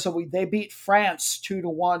most impressively, they beat France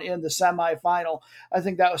 2-1 in the semifinal. I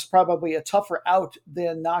think that was probably a tougher out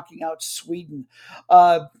than knocking out Sweden.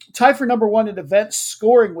 Tied for number 1 in event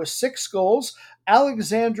scoring with 6 goals.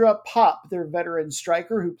 Alexandra Popp, their veteran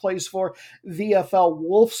striker, who plays for VfL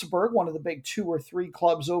Wolfsburg, one of the big 2 or 3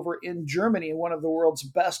 clubs over in Germany, and one of the world's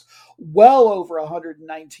best, well over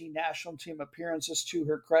 119 national team appearances to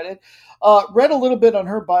her credit. Read a little bit on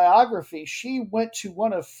her biography. She went to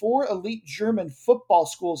one of 4 elite German football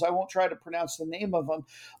schools. I won't try to pronounce the name of them,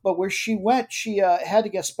 but where she went, she had to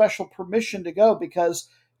get special permission to go because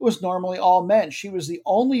it was normally all men. She was the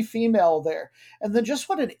only female there. And then just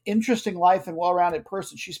what an interesting life and well-rounded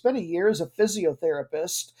person. She spent a year as a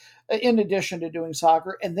physiotherapist in addition to doing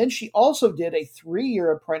soccer. And then she also did a 3-year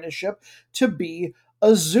apprenticeship to be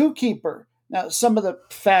a zookeeper. Now, some of the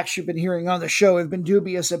facts you've been hearing on the show have been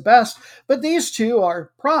dubious at best, but these two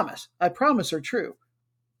are I promise are true.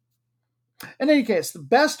 In any case, the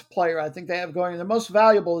best player I think they have going, the most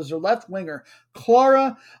valuable, is their left winger,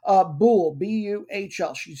 Clara Buhl,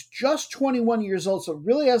 B-U-H-L. She's just 21 years old, so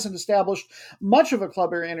really hasn't established much of a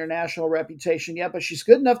club or international reputation yet, but she's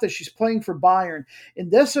good enough that she's playing for Bayern. In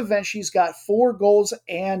this event, she's got 4 goals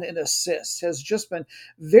and an assist. Has just been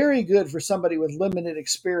very good for somebody with limited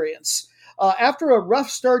experience. After a rough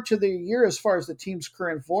start to the year as far as the team's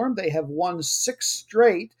current form, they have won 6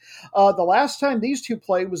 straight. The last time these two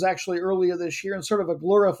played was actually earlier this year in sort of a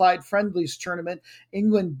glorified friendlies tournament.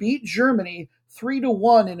 England beat Germany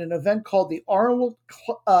 3-1 in an event called the Arnold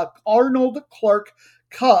Clark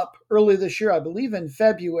Cup early this year, I believe in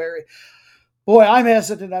February. Boy, I'm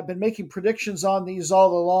hesitant. I've been making predictions on these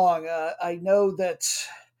all along. I know that...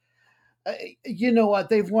 you know what?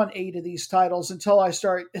 They've won 8 of these titles until I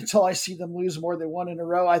see them lose more than 1 in a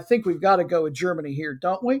row. I think we've got to go with Germany here,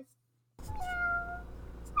 don't we?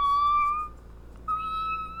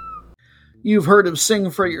 You've heard of Sing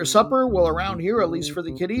for Your Supper. Well, around here, at least for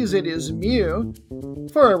the kiddies, it is Mew.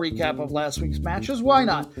 For a recap of last week's matches, why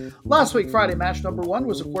not? Last week, Friday, match number 1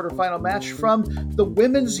 was a quarterfinal match from the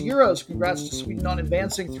Women's Euros. Congrats to Sweden on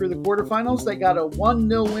advancing through the quarterfinals. They got a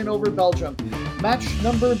 1-0 win over Belgium. Match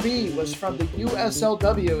number B was from the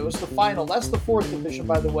USLW. It was the final. That's the 4th division,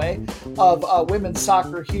 by the way, of women's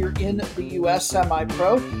soccer here in the U.S.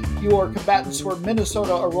 semi-pro. Your combatants were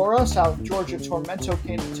Minnesota Aurora. South Georgia Tormento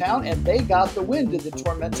came to town, and they got the win to the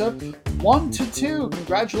Tormenta 1-2.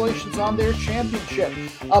 Congratulations on their championship.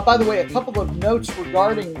 By the way, a couple of notes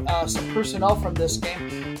regarding some personnel from this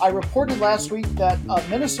game. I reported last week that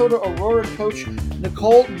Minnesota Aurora coach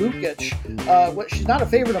Nicole Lukic, she's not a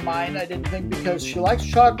favorite of mine, I didn't think, because she likes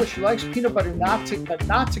chocolate, she likes peanut butter, but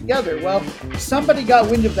not together. Well, somebody got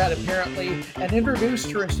wind of that apparently and introduced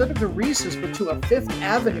her instead of to Reese's, but to a Fifth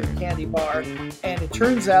Avenue candy bar. And it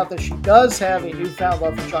turns out that she does have a newfound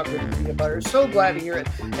love for chocolate and peanut butter. So glad to hear it.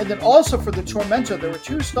 And then also for the Tormenta, there were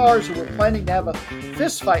 2 stars who were planning to have a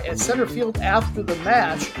fist fight at center field after the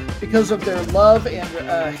match because of their love and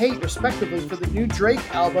hate, respectively, for the new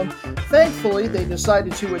Drake album. Thankfully, they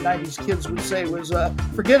decided to, what 90s kids would say, was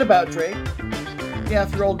forget about Drake. Yeah,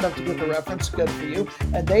 if you're old enough to get the reference, good for you.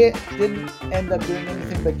 And they didn't end up doing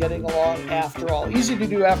anything but getting along after all. Easy to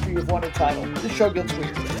do after you've won a title. This show gets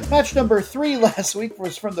weird. Match number 3 last week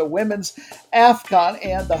was from the women's AFCON,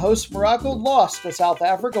 and the host Morocco lost to South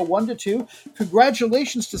Africa 1-2.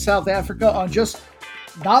 Congratulations to South Africa on just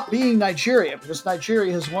not being Nigeria, because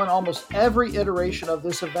Nigeria has won almost every iteration of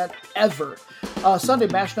this event ever. Sunday,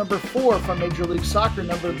 match number 4 from Major League Soccer,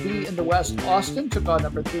 number B in the West, Austin took on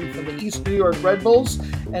number 3 from the East, New York Red Bulls,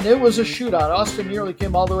 and it was a shootout. Austin nearly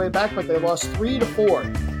came all the way back, but they lost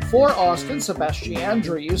 3-4. For Austin, Sebastian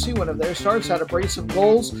Driussi, one of their stars, had a brace of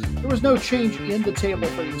goals. There was no change in the table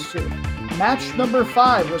for these two. Match number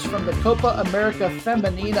 5 was from the Copa America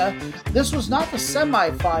Femenina. This was not the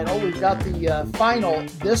semifinal. We've got the final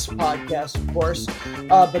this podcast, of course.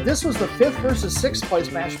 But this was the 5th versus 6th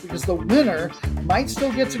place match, because the winner might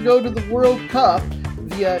still get to go to the World Cup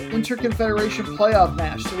via Interconfederation playoff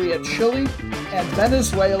match. So we had Chile and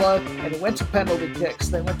Venezuela, and it went to penalty kicks.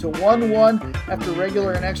 They went to 1-1 after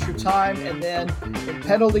regular and extra time, and then in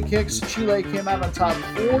penalty kicks, Chile came out on top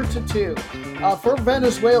 4-2. For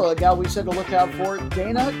Venezuela, a gal we said to look out for,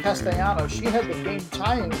 Dana Castellanos. She had the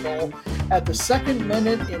game-tying goal at the 2nd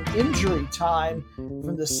minute in injury time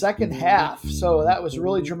from the second half. So that was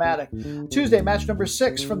really dramatic. Tuesday, match number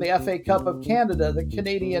 6 from the FA Cup of Canada, the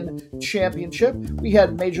Canadian Championship. We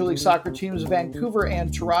had Major League Soccer teams Vancouver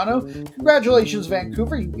and Toronto. Congratulations,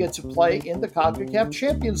 Vancouver. You get to play in the CONCACAF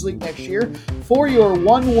Champions League next year for your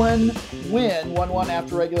 1-1 win, 1-1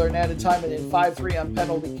 after regular and added time, and then 5-3 on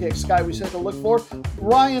penalty kicks. Guy we said to look for,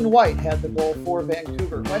 Brian White had the goal for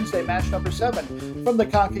Vancouver. Wednesday, match number 7 from the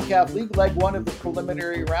CONCACAF League, leg 1 of the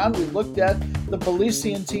preliminary round. We looked at the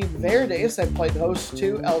Belizean team Verdes. They played host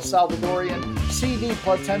to El Salvadorian CD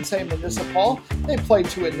Platense Municipal. They played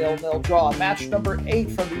to a 0-0 draw. Match number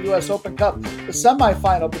 8 from the U.S. Open Cup, the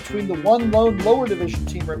semifinal between the one lone lower division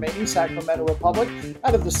team remaining, Sacramento Republic,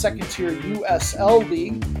 out of the second-tier USL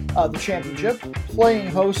League, the championship, playing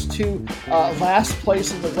host to last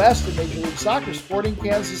place in the West in Major League Soccer, Sporting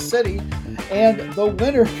Kansas City. And the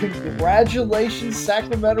winner, congratulations,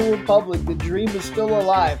 Sacramento Republic. The dream is still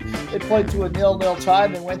alive. They played to a 0-0 tie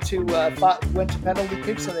and went to penalty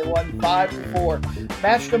kicks, and they won 5-4.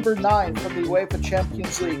 Match number 9 from the UEFA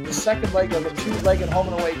Champions League, the second leg of a 2-legged home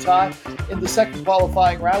and away tie. In the second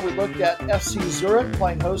qualifying round, we looked at FC Zurich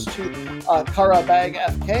playing host to Karabag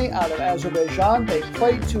FK out of Azerbaijan. They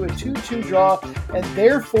played to a 2-2 draw, and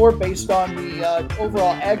therefore, based on the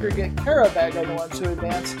overall aggregate, Karabag are the ones who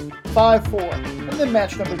advanced 5-4. And then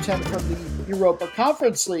match number 10 from the Europa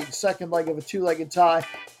Conference League, second leg of a 2-legged tie,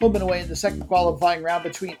 home and away in the second qualifying round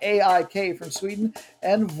between AIK from Sweden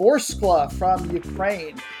and Vorskla from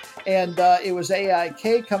Ukraine. And it was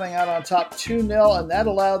AIK coming out on top 2-0, and that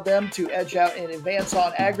allowed them to edge out and advance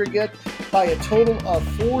on aggregate by a total of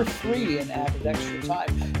 4-3 in added extra time.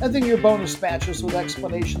 And then your bonus matches with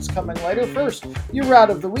explanations coming later. First, your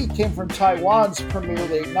route of the week came from Taiwan's Premier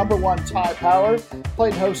League. Number 1, Tai Power,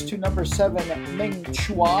 played host to number 7, Ming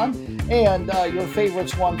Chuan. And your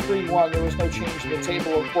favorites won 3-1. There was no change in the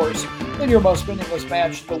table, of course. Then your most meaningless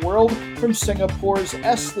match in the world from Singapore's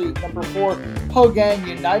S League. Number 4, Hogang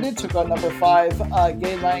United took on number 5,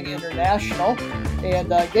 Geylang International. And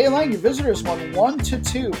Geylang, your visitors, won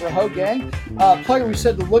 1-2 for Hogang. Player we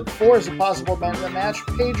said to look for as a possible man of the match,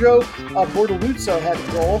 Pedro Bortoluzzo had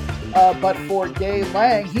a goal. But for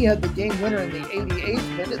Geylang, he had the game winner in the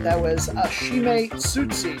 88th minute. That was Shime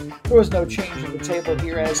Tsutsi. There was no change in the table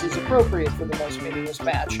here, as is appropriate for the most meaningless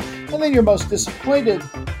match. And then your most disappointed,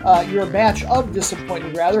 your match of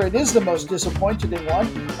disappointed, rather. It is the most disappointed in one.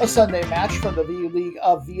 A Sunday match from the V League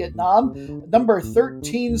of Vietnam. Number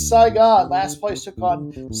 13, Saigon. Last place took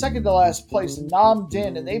on second to last place, Nam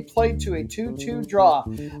Dinh, and they played to a 2-2 draw.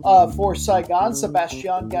 For Saigon,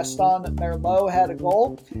 Sebastian Gaston Merlot had a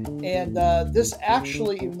goal. And this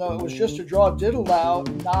actually, even though it was just a draw, did allow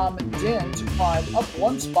Nam Dinh to climb up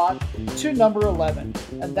one spot to number 11.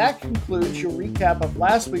 And that concludes your recap of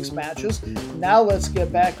last week's matches. Now let's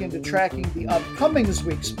get back into tracking the upcoming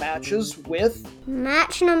week's matches with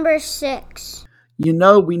match number 6. You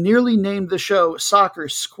know, we nearly named the show Soccer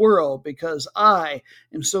Squirrel because I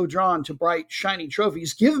am so drawn to bright, shiny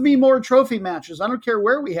trophies. Give me more trophy matches. I don't care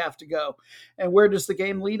where we have to go. And where does the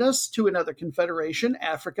game lead us? To another confederation,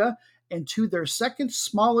 Africa, and to their second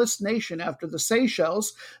smallest nation after the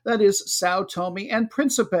Seychelles, that is Sao Tome and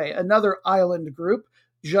Principe, another island group.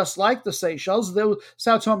 Just like the Seychelles, though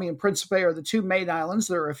Sao Tome and Principe are the two main islands,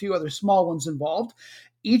 there are a few other small ones involved.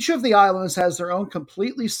 Each of the islands has their own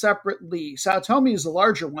completely separate league. Sao Tome is the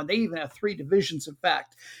larger one. They even have 3 divisions, in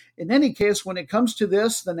fact. In any case, when it comes to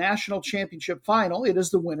this, the national championship final, it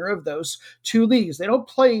is the winner of those 2 leagues. They don't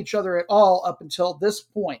play each other at all up until this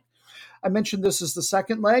point. I mentioned this is the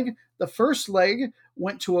second leg. The first leg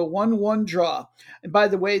went to a 1-1 draw. And by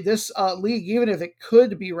the way, this league, even if it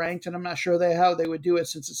could be ranked, and I'm not sure how they would do it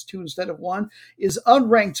since it's 2 instead of 1, is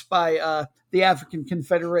unranked by the African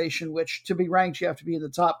Confederation, which to be ranked, you have to be in the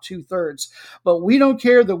top 2/3. But we don't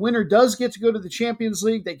care. The winner does get to go to the Champions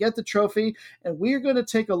League. They get the trophy. And we are going to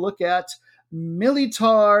take a look at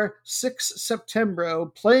Militar 6 Septembro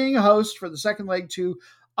playing host for the second leg to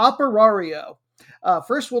Operario.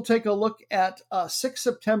 First, we'll take a look at 6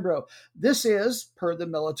 Septembro. This is, per the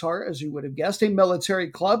Militar, as you would have guessed, a military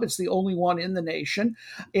club. It's the only one in the nation.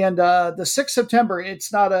 And the 6 September,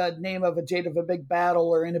 it's not a name of a date of a big battle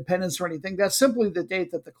or independence or anything. That's simply the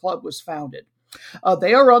date that the club was founded.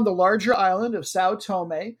 They are on the larger island of Sao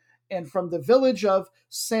Tome and from the village of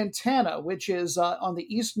Santana, which is on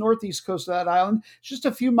the east-northeast coast of that island, just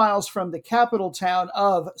a few miles from the capital town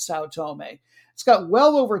of Sao Tome. It's got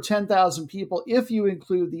well over 10,000 people if you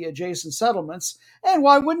include the adjacent settlements. And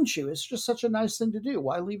why wouldn't you? It's just such a nice thing to do.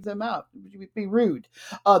 Why leave them out? It would be rude.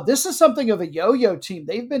 This is something of a yo-yo team.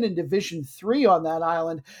 They've been in Division 3 on that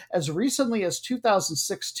island as recently as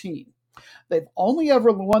 2016. They've only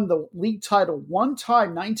ever won the league title one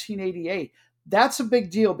time, 1988. That's a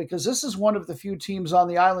big deal because this is one of the few teams on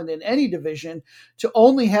the island in any division to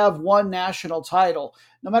only have one national title.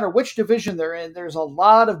 No matter which division they're in, there's a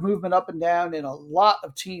lot of movement up and down, and a lot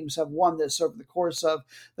of teams have won this over the course of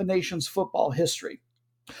the nation's football history.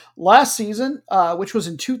 Last season, which was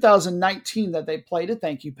in 2019 that they played it,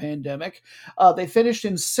 thank you, pandemic, they finished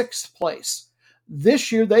in 6th place.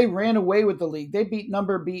 This year, they ran away with the league. They beat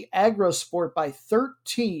number B Agrosport by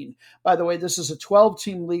 13. By the way, this is a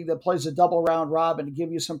 12-team league that plays a double round robin to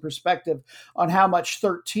give you some perspective on how much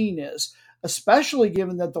 13 is, especially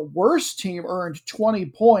given that the worst team earned 20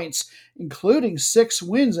 points, including 6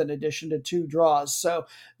 wins in addition to 2 draws. So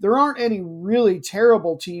there aren't any really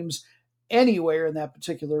terrible teams anywhere in that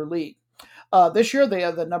particular league. This year, they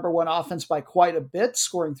have the number 1 offense by quite a bit,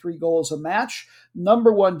 scoring 3 goals a match.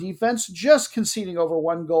 Number 1 defense, just conceding over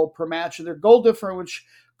 1 goal per match. And their goal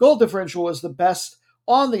differential was the best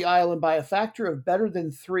on the island by a factor of better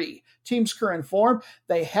than 3. Team's current form,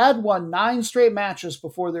 they had won 9 straight matches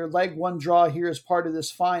before their leg 1 draw here as part of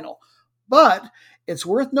this final. But it's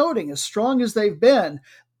worth noting, as strong as they've been,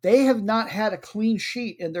 they have not had a clean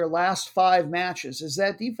sheet in their last 5 matches. Is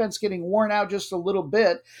that defense getting worn out just a little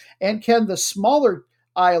bit? And can the smaller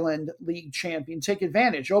island league champion take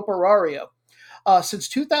advantage? Operario. Since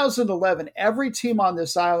 2011, every team on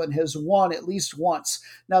this island has won at least once.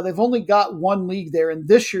 Now, they've only got 1 league there, and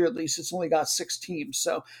this year at least it's only got 6 teams.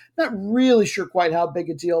 So not really sure quite how big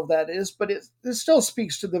a deal that is, but it still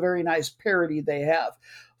speaks to the very nice parity they have.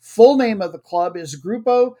 Full name of the club is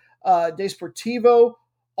Grupo Desportivo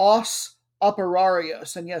Os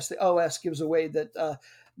Operarios. And yes, the OS gives away that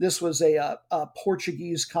this was a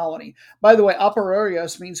Portuguese colony. By the way,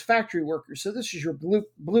 Operarios means factory workers. So this is your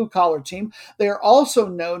blue-collar team. They are also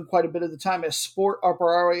known quite a bit of the time as Sport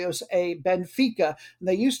Operarios a Benfica. And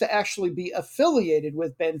they used to actually be affiliated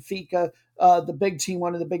with Benfica, the big team,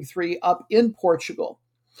 one of the big 3 up in Portugal.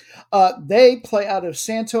 They play out of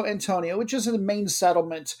Santo Antonio, which is the main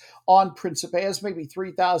settlement on Principe. It has maybe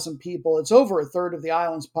 3,000 people. It's over a third of the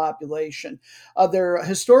island's population. They're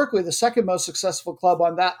historically the second most successful club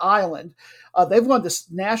on that island. They've won this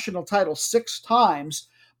national title 6 times,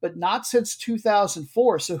 but not since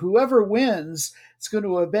 2004. So whoever wins, it's going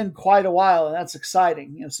to have been quite a while, and that's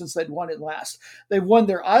exciting, since they'd won it last. They've won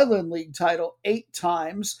their Island League title 8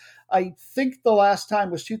 times. I think the last time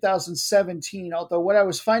was 2017, although what I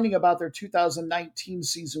was finding about their 2019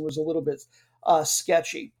 season was a little bit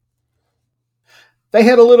sketchy. They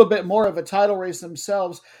had a little bit more of a title race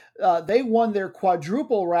themselves. They won their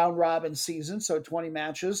quadruple round-robin season, so 20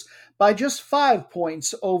 matches, by just 5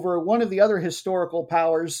 points over one of the other historical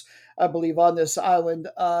powers, I believe, on this island,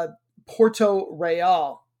 Porto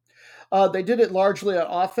Real. They did it largely on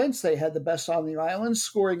offense. They had the best on the island,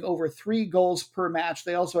 scoring over 3 goals per match.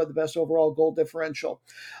 They also had the best overall goal differential.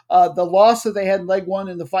 The loss that they had in leg 1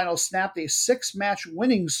 in the final snapped a 6-match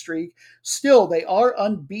winning streak. Still, they are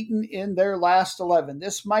unbeaten in their last 11.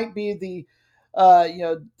 This might be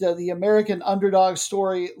the American underdog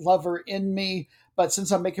story lover in me. But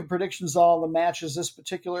since I'm making predictions on all the matches this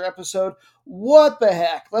particular episode, what the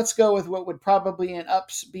heck? Let's go with what would probably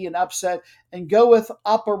be an upset and go with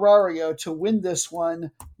Operario to win this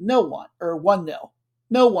one 1-0.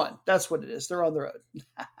 No one. That's what it is. They're on the road.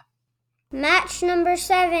 Match number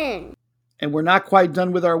 7. And we're not quite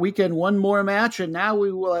done with our weekend. One more match, and now we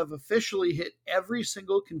will have officially hit every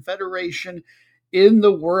single confederation in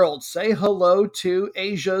the world. Say hello to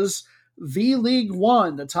Asia's V-League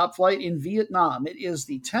One, the top flight in Vietnam. It is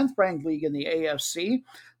the 10th ranked league in the AFC.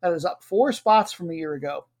 That is up 4 spots from a year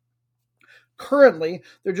ago. Currently,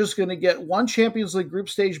 they're just going to get one Champions League group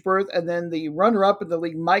stage berth, and then the runner-up in the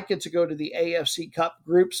league might get to go to the AFC Cup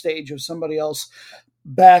group stage if somebody else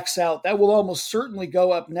backs out. That will almost certainly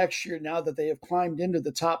go up next year now that they have climbed into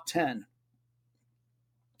the top 10.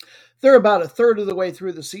 They're about a third of the way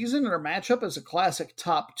through the season, and our matchup is a classic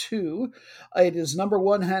top 2. It is number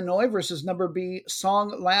 1 Hanoi versus number B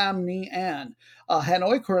Song Lam Ni An.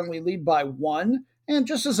 Hanoi currently lead by 1. And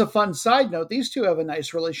just as a fun side note, these two have a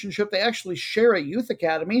nice relationship. They actually share a youth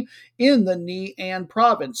academy in the Ny An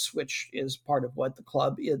province, which is part of what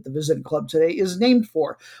the visiting club today, is named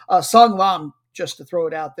for. Song Lam, just to throw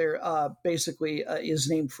it out there, basically is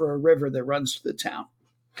named for a river that runs through the town.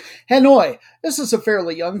 Hanoi, this is a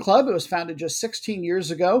fairly young club. It was founded just 16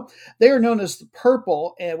 years ago. They are known as the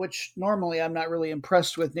Purple, which normally I'm not really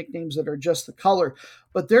impressed with nicknames that are just the color,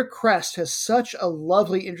 but their crest has such a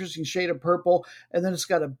lovely, interesting shade of purple, and then it's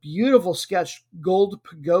got a beautiful sketched gold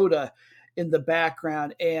pagoda in the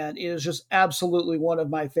background, and it is just absolutely one of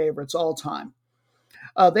my favorites all time.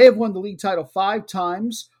 They have won the league title 5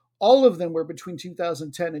 times. All of them were between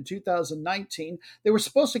 2010 and 2019. They were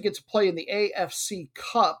supposed to get to play in the AFC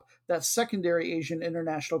Cup, that secondary Asian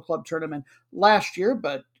International Club tournament, last year,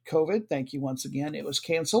 but COVID, thank you once again, it was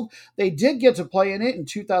canceled. They did get to play in it in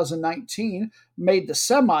 2019, made the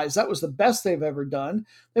semis. That was the best they've ever done.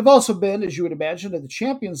 They've also been, as you would imagine, to the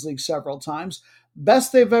Champions League several times.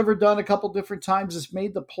 Best they've ever done a couple different times is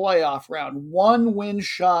made the playoff round, 1 win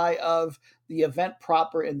shy of the event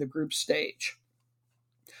proper in the group stage.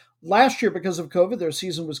 Last year, because of COVID, their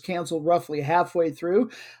season was canceled roughly halfway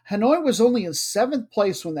through. Hanoi was only in 7th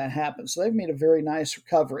place when that happened, so they've made a very nice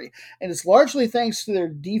recovery. And it's largely thanks to their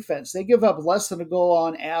defense. They give up less than a goal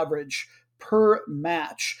on average per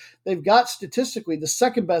match. They've got statistically the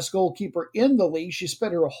second best goalkeeper in the league. She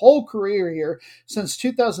spent her whole career here since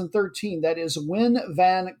 2013. That is Nguyen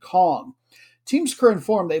Van Kong. Team's current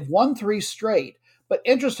form, they've won 3 straight. But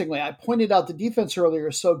interestingly, I pointed out the defense earlier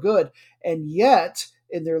is so good, and yet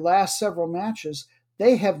in their last several matches,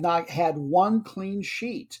 they have not had 1 clean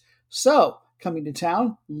sheet. So, coming to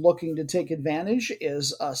town, looking to take advantage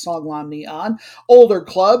is Song Lam Ni An. Older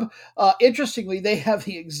club. Interestingly, they have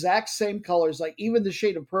the exact same colors, like even the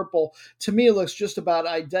shade of purple. To me, it looks just about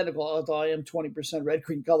identical, although I am 20%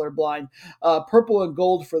 red-green colorblind. Purple and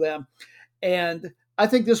gold for them. And I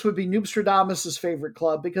think this would be Noobstradamus' favorite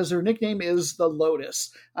club because their nickname is the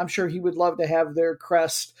Lotus. I'm sure he would love to have their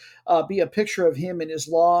crest be a picture of him in his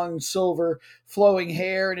long silver flowing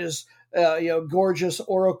hair and his gorgeous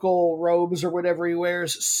oracle robes or whatever he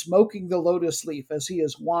wears, smoking the lotus leaf as he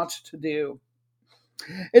is wont to do.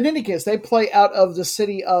 In any case, they play out of the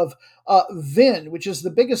city of Vinh, which is the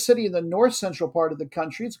biggest city in the north central part of the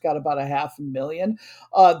country. It's got about 500,000.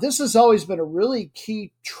 This has always been a really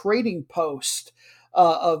key trading post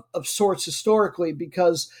of sorts historically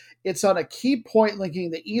because it's on a key point linking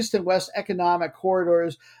the east and west economic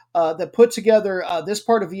corridors that put together this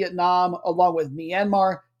part of Vietnam along with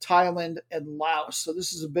Myanmar, Thailand, and Laos. So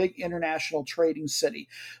this is a big international trading city.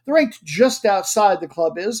 They're ranked just outside the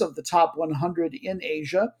club is of the top 100 in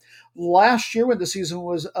Asia. Last year when the season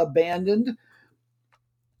was abandoned,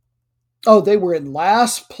 they were in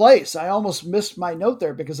last place. I almost missed my note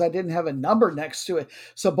there because I didn't have a number next to it.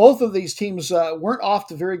 So both of these teams weren't off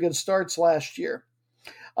to very good starts last year.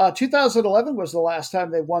 2011 was the last time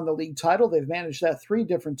they won the league title. They've managed that 3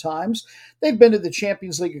 different times. They've been to the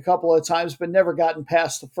Champions League a couple of times, but never gotten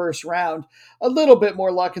past the first round. A little bit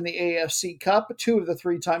more luck in the AFC Cup. 2 of the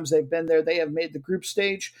 3 times they've been there, they have made the group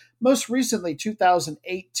stage. Most recently,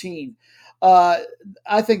 2018.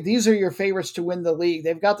 I think these are your favorites to win the league.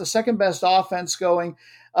 They've got the second best offense going,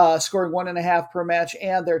 scoring 1.5 per match,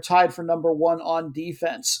 and they're tied for number 1 on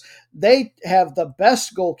defense. They have the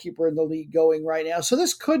best goalkeeper in the league going right now. So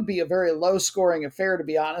this could be a very low scoring affair, to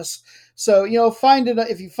be honest. So, find it,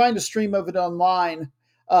 if you find a stream of it online,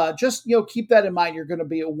 just keep that in mind. You're going to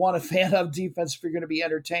be a fan of defense if you're going to be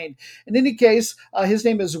entertained. In any case, his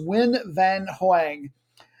name is Nguyen Van Hoang.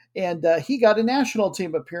 And he got a national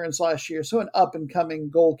team appearance last year, so an up-and-coming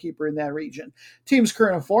goalkeeper in that region. Team's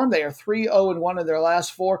current form, they are 3-0-1 in their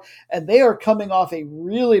last 4, and they are coming off a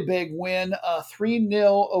really big win,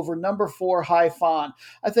 3-0 over number 4 Haiphong.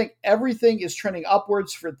 I think everything is trending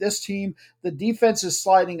upwards for this team. The defense is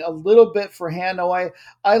sliding a little bit for Hanoi.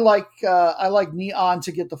 I like Neon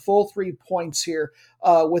to get the full 3 points here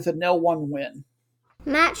with a 0-1 win.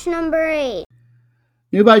 Match number 8.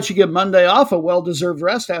 New Bites, you get Monday off, a well-deserved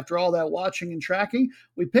rest after all that watching and tracking.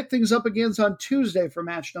 We pick things up again on Tuesday for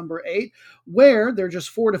match number 8, where they're just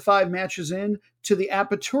 4 to 5 matches in to the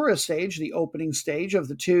Apertura stage, the opening stage of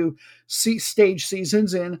the 2 stage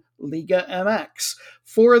seasons in Liga MX.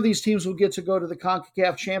 4 of these teams will get to go to the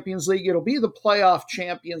CONCACAF Champions League. It'll be the playoff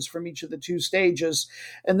champions from each of the 2 stages.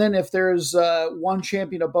 And then if there's one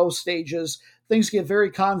champion of both stages, things get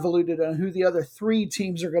very convoluted on who the other 3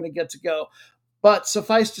 teams are going to get to go. But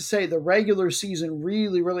suffice to say, the regular season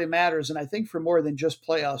really, really matters, and I think for more than just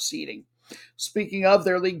playoff seeding. Speaking of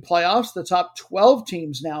their league playoffs, the top 12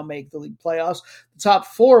 teams now make the league playoffs. The top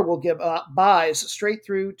 4 will get byes straight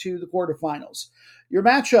through to the quarterfinals. Your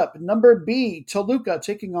matchup, number B, Toluca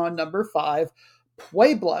taking on number 5,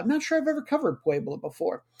 Puebla. I'm not sure I've ever covered Puebla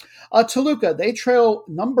before. Toluca, they trail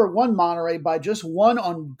number 1 Monterrey by just 1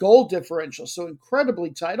 on goal differential, so incredibly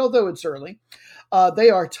tight, although it's early.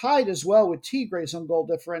 They are tied as well with Tigres on goal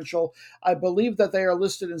differential. I believe that they are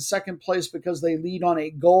listed in second place because they lead on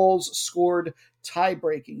a goals scored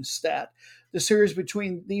tie-breaking stat. The series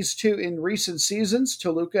between these 2 in recent seasons,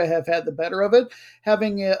 Toluca have had the better of it,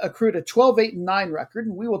 having accrued a 12-8-9 record,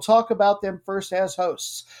 and we will talk about them first as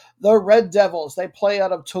hosts. The Red Devils, they play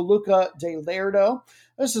out of Toluca de Lerdo.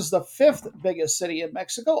 This is the 5th biggest city in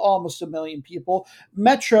Mexico, almost 1 million people.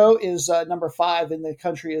 Metro is number 5 in the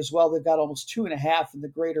country as well. They've got almost 2.5 in the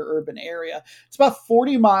greater urban area. It's about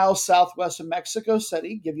 40 miles southwest of Mexico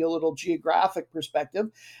City, give you a little geographic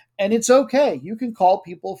perspective. And it's okay. You can call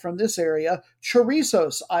people from this area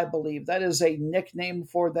chorizos, I believe. That is a nickname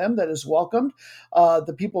for them that is welcomed.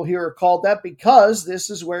 The people here are called that because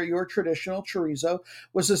this is where your traditional chorizo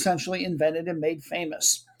was essentially invented and made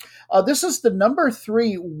famous. This is the number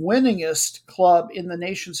 3 winningest club in the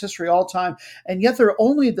nation's history all time, and yet they're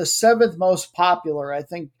only the 7th most popular. I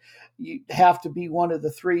think you have to be one of the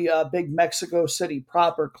 3 big Mexico City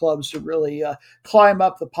proper clubs to really climb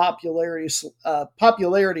up the popularity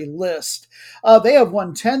list. They have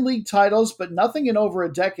won 10 league titles, but nothing in over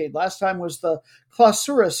a decade. Last time was the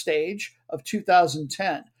Clausura stage of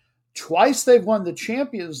 2010. Twice they've won the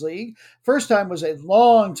Champions League. First time was a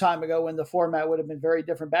long time ago when the format would have been very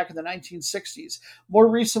different, back in the 1960s. More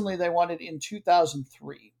recently, they won it in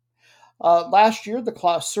 2003. Last year, the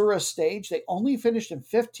Clausura stage, they only finished in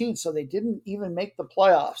 15th, so they didn't even make the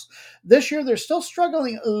playoffs. This year, they're still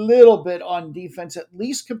struggling a little bit on defense, at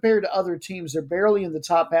least compared to other teams. They're barely in the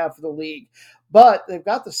top half of the league. But they've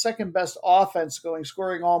got the second best offense going,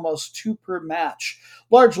 scoring almost 2 per match.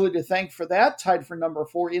 Largely to thank for that, tied for number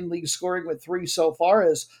 4 in league scoring with 3 so far,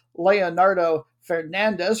 is Leonardo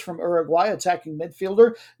Fernandez from Uruguay, attacking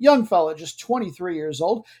midfielder. Young fella, just 23 years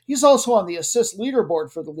old. He's also on the assist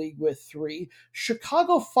leaderboard for the league with 3.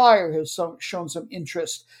 Chicago Fire has shown some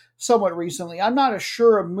interest somewhat recently. I'm not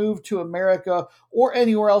sure a move to America or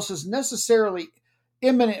anywhere else is necessarily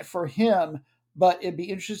imminent for him, but it'd be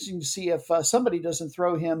interesting to see if somebody doesn't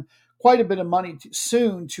throw him quite a bit of money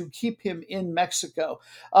soon to keep him in Mexico.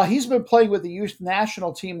 He's been playing with the youth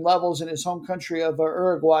national team levels in his home country of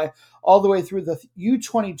Uruguay all the way through the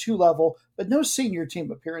U22 level, but no senior team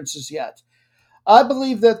appearances yet. I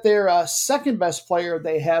believe that their second best player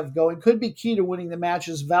they have going could be key to winning the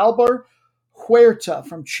matches. Valber Huerta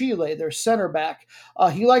from Chile, their center back.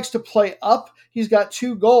 He likes to play up. He's got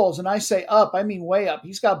 2 goals, and I say up, I mean way up.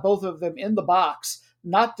 He's got both of them in the box,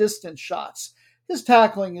 not distance shots. His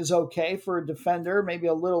tackling is okay for a defender, maybe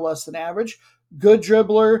a little less than average. Good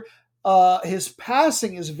dribbler. His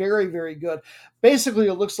passing is very, very good. Basically,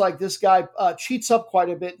 it looks like this guy cheats up quite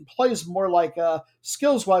a bit and plays more like,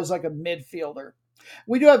 skills-wise, like a midfielder.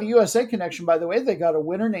 We do have a USA connection, by the way. They got a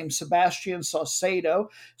winner named Sebastian Saucedo.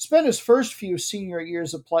 Spent his first few senior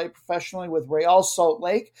years of play professionally with Real Salt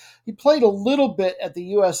Lake. He played a little bit at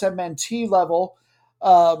the USMNT level,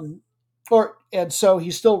 and so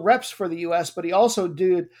he still reps for the U.S., but he also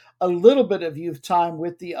did a little bit of youth time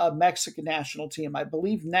with the Mexican national team. I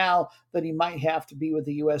believe now that he might have to be with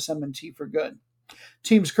the USMNT for good.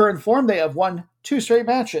 Team's current form, they have won 2 straight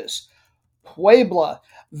matches. Puebla,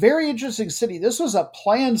 very interesting city. This was a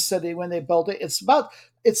planned city when they built it. It's about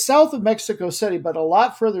it's south of Mexico City, but a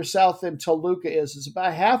lot further south than Toluca is. It's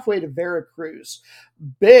about halfway to Veracruz.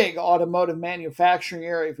 Big automotive manufacturing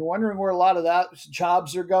area. If you're wondering where a lot of that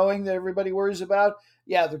jobs are going that everybody worries about,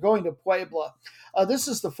 yeah, they're going to Puebla. This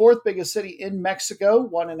is the fourth biggest city in Mexico,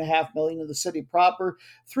 1.5 million in the city proper,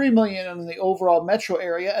 3 million in the overall metro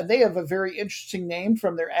area, and they have a very interesting name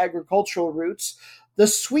from their agricultural roots, the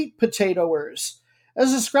Sweet Potatoers.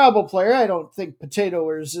 As a Scrabble player, I don't think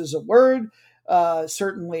potatoers is a word.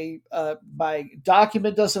 Certainly, my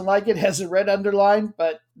document doesn't like it, has a red underline,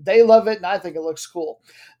 but they love it, and I think it looks cool.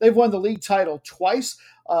 They've won the league title twice.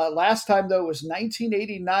 Last time, though, was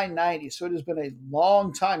 1989-90, so it has been a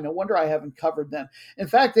long time. No wonder I haven't covered them. In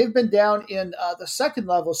fact, they've been down in the second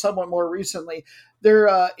level somewhat more recently.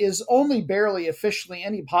 There is only barely officially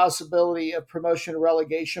any possibility of promotion or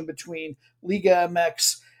relegation between Liga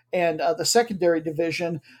MX and the secondary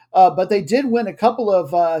division, but they did win a couple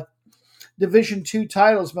of Division II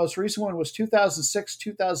titles. Most recent one was 2006,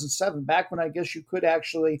 2007, back when I guess you could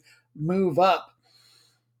actually move up.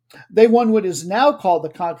 They won what is now called the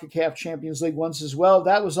CONCACAF Champions League once as well.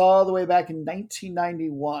 That was all the way back in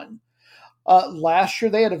 1991. Last year,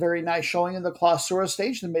 they had a very nice showing in the Clausura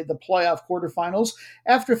stage. They made the playoff quarterfinals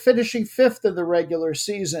after finishing fifth in the regular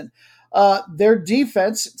season. Their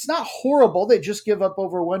defense, it's not horrible. They just give up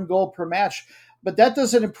over 1 goal per match, but that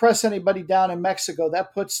doesn't impress anybody down in Mexico.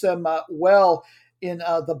 That puts them well in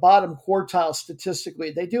the bottom quartile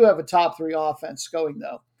statistically. They do have a top 3 offense going,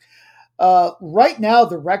 though. Right now,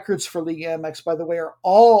 the records for Liga MX, by the way, are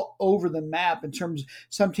all over the map in terms,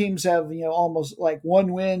 some teams have, almost like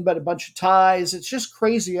 1 win, but a bunch of ties. It's just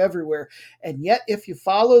crazy everywhere. And yet, if you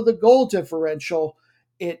follow the goal differential,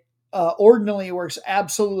 it ordinally works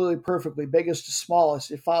absolutely perfectly, biggest to smallest.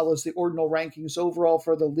 It follows the ordinal rankings overall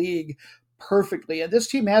for the league perfectly. And this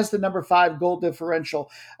team has the number 5 goal differential.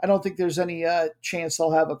 I don't think there's any chance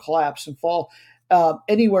they'll have a collapse and fall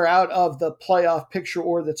anywhere out of the playoff picture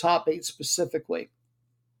or the top 8 specifically.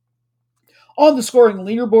 On the scoring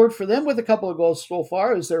leaderboard for them with a couple of goals so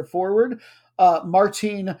far is their forward,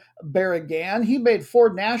 Martin Barragan. He made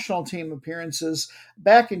 4 national team appearances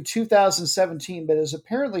back in 2017, but has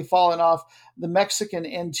apparently fallen off the Mexican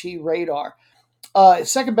NT radar.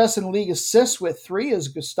 Second best in the league assists with 3 is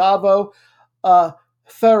Gustavo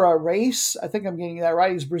Ferrares. I think I'm getting that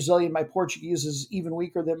right. He's Brazilian. My Portuguese is even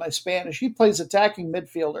weaker than my Spanish. He plays attacking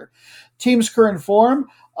midfielder. Team's current form,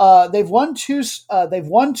 they've won 2,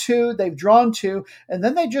 they've drawn 2, and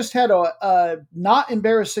then they just had a not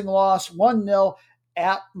embarrassing loss, 1-0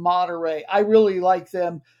 at Monterrey. I really like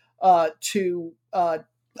them I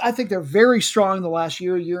think they're very strong in the last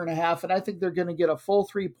year and a half, and I think they're going to get a full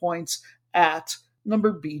 3 points at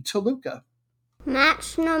number B, Toluca.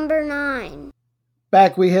 Match number 9.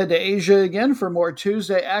 Back we head to Asia again for more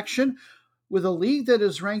Tuesday action with a league that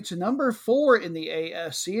is ranked number 4 in the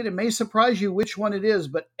ASC, and it may surprise you which one it is,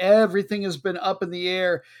 but everything has been up in the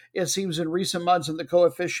air, it seems, in recent months in the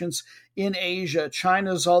coefficients in Asia.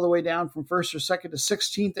 China's all the way down from 1st or 2nd to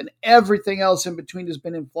 16th, and everything else in between has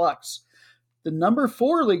been in flux. The number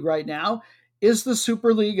 4 league right now is the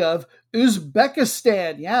Super League of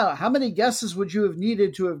Uzbekistan. Yeah, how many guesses would you have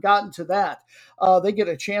needed to have gotten to that? They get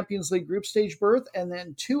a Champions League group stage berth, and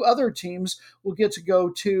then 2 other teams will get to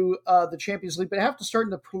go to the Champions League, but have to start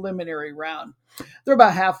in the preliminary round. They're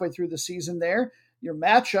about halfway through the season there. Your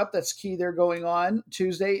matchup that's key there going on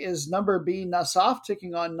Tuesday is number B, Nasaf,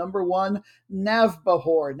 taking on number 1,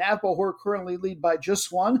 Navbahor. Navbahor currently lead by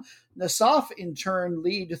just 1. Nasaf, in turn,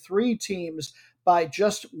 lead 3 teams by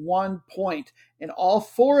just 1 point. And all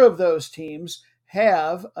 4 of those teams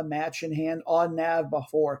have a match in hand on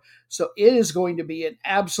Navbahor. So it is going to be an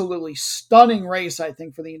absolutely stunning race, I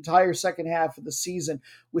think, for the entire second half of the season,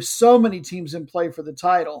 with so many teams in play for the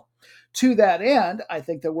title. To that end, I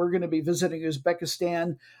think that we're going to be visiting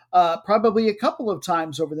Uzbekistan probably a couple of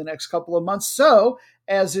times over the next couple of months. So,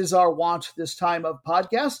 as is our wont this time of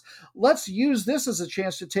podcast, let's use this as a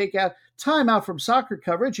chance to take time out from soccer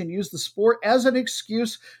coverage and use the sport as an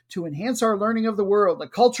excuse to enhance our learning of the world, a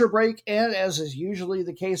culture break, and as is usually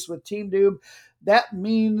the case with Team Noob, that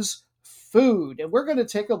means food. And we're going to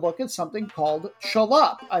take a look at something called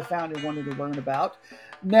chalap I found and wanted to learn about.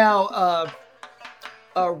 Now,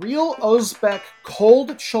 a real Uzbek cold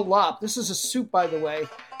chalap, this is a soup, by the way,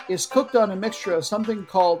 is cooked on a mixture of something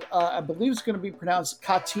called, I believe it's going to be pronounced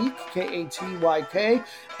katyk, K-A-T-Y-K,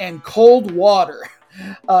 and cold water.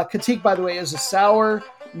 Katyk, by the way, is a sour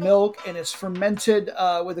milk, and it's fermented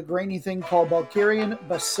with a grainy thing called Bulgarian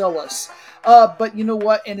bacillus. But you know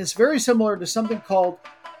what? And it's very similar to something called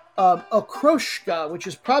okroshka, which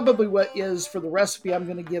is probably what is for the recipe I'm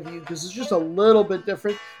going to give you because it's just a little bit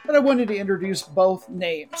different, but I wanted to introduce both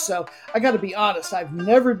names. So I got to be honest, I've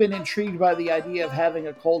never been intrigued by the idea of having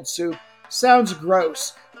a cold soup. Sounds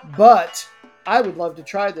gross, but I would love to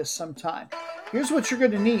try this sometime. Here's what you're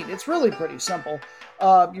going to need. It's really pretty simple.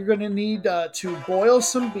 You're going to need to boil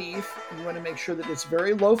some beef. You want to make sure that it's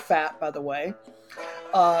very low fat, by the way.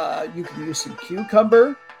 You can use some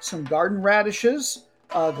cucumber, some garden radishes,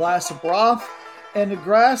 a glass of broth, and a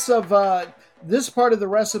glass of, this part of the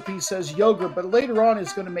recipe says yogurt, but later on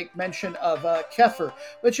it's going to make mention of kefir,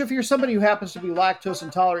 which if you're somebody who happens to be lactose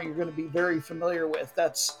intolerant, you're going to be very familiar with.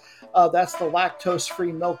 That's the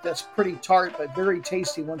lactose-free milk that's pretty tart, but very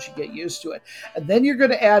tasty once you get used to it. And then you're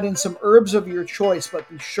going to add in some herbs of your choice, but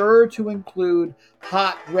be sure to include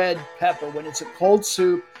hot red pepper. When it's a cold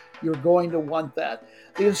soup, you're going to want that.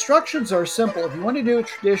 The instructions are simple. If you want to do it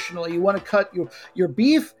traditionally, you want to cut your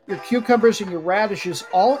beef, your cucumbers, and your radishes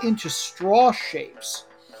all into straw shapes.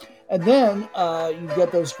 And then you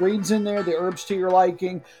get those greens in there, the herbs to your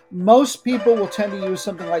liking. Most people will tend to use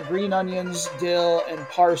something like green onions, dill, and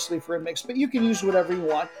parsley for a mix, but you can use whatever you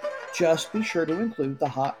want. Just be sure to include the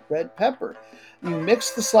hot red pepper. You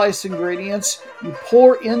mix the sliced ingredients, you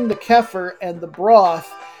pour in the kefir and the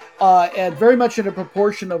broth, and very much in a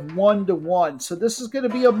proportion of 1-to-1. So this is going to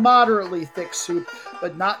be a moderately thick soup,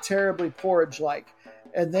 but not terribly porridge-like.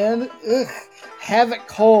 And then have it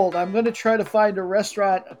cold. I'm going to try to find a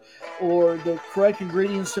restaurant or the correct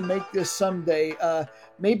ingredients to make this someday.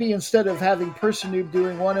 Maybe instead of having Person Noob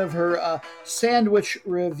doing one of her sandwich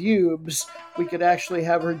reviews, we could actually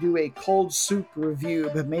have her do a cold soup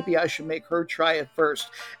review, but maybe I should make her try it first.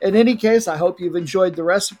 In any case, I hope you've enjoyed the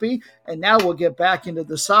recipe, and now we'll get back into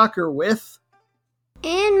the soccer with...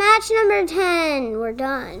 And match number 10. We're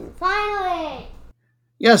done. Finally!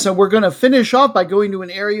 Yes, and we're going to finish off by going to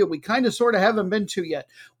an area we kind of sort of haven't been to yet.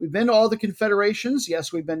 We've been to all the confederations.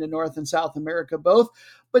 Yes, we've been to North and South America both,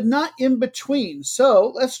 but not in between.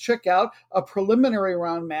 So let's check out a preliminary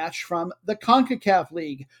round match from the CONCACAF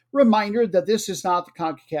League. Reminder that this is not the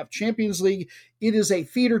CONCACAF Champions League. It is a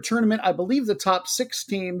feeder tournament. I believe the top 6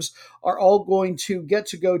 teams are all going to get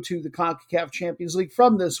to go to the CONCACAF Champions League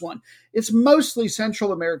from this one. It's mostly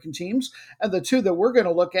Central American teams, and the two that we're going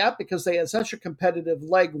to look at, because they had such a competitive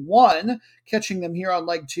leg 1, catching them here on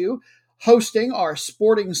leg 2, hosting are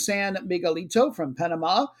Sporting San Miguelito from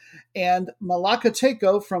Panama and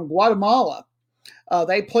Malacateco from Guatemala.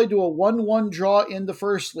 They played to a 1-1 draw in the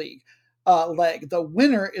first leg. The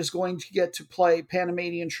winner is going to get to play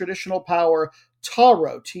Panamanian traditional power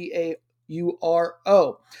Tauro,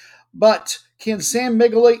 Tauro. But can San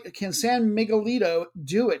Miguelito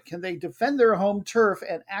do it? Can they defend their home turf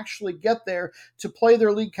and actually get there to play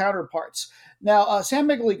their league counterparts? Now, San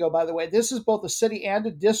Miguelito, by the way, this is both a city and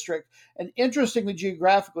a district, and interestingly,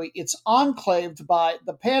 geographically, it's enclaved by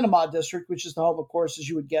the Panama district, which is the home, of course, as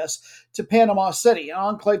you would guess, to Panama City. An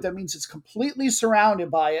enclave, that means it's completely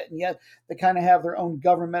surrounded by it, and yet they kind of have their own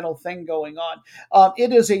governmental thing going on.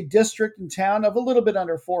 It is a district and town of a little bit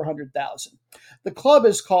under 400,000. The club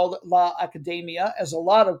is called La Academia, as a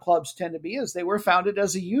lot of clubs tend to be, as they were founded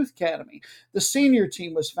as a youth academy. The senior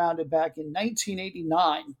team was founded back in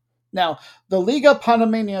 1989. Now, the Liga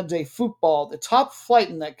Panameña de Futbol, the top flight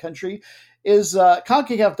in that country, is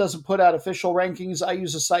CONCACAF doesn't put out official rankings. I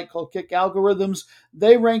use a site called Kick Algorithms.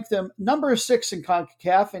 They rank them number 6 in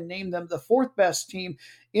CONCACAF and name them the 4th best team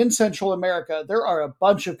in Central America. There are a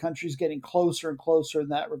bunch of countries getting closer and closer in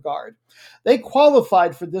that regard. They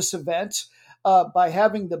qualified for this event by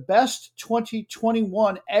having the best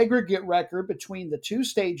 2021 aggregate record between the 2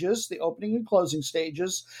 stages, the opening and closing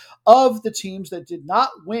stages, of the teams that did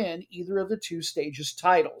not win either of the 2 stages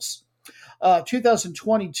titles.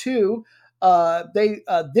 2022,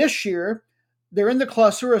 this year, they're in the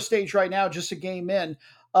Clausura stage right now, just a game in.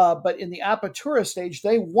 But in the Apertura stage,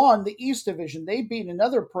 they won the East Division. They beat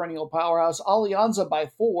another perennial powerhouse, Alianza, by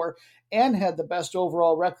 4 and had the best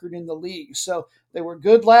overall record in the league. So they were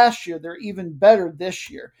good last year. They're even better this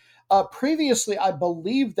year. Previously, I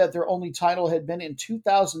believe that their only title had been in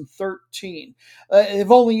 2013.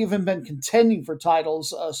 They've only even been contending for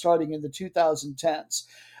titles starting in the 2010s.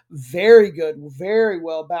 Very good, very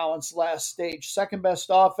well balanced last stage. Second best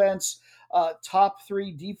offense. Top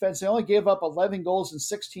 3 defense. They only gave up 11 goals in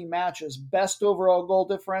 16 matches. Best overall goal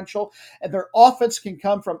differential. And their offense can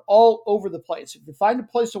come from all over the place. If you find a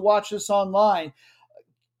place to watch this online,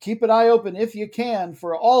 keep an eye open if you can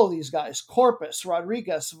for all of these guys. Corpus,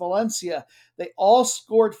 Rodriguez, Valencia. They all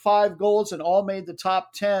scored 5 goals and all made the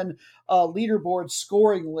top 10 leaderboard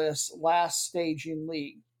scoring list last stage in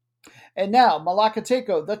league. And now,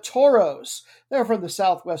 Malacateco, the Toros. They're from the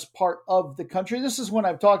southwest part of the country. This is one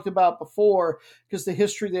I've talked about before because the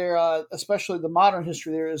history there, especially the modern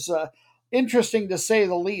history there, is interesting to say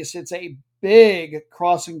the least. It's a big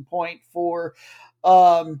crossing point for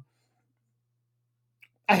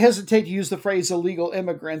I hesitate to use the phrase illegal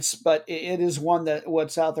immigrants, but it is one that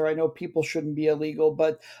what's out there. I know people shouldn't be illegal,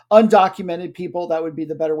 but undocumented people, that would be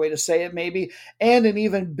the better way to say it maybe. And an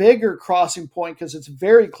even bigger crossing point because it's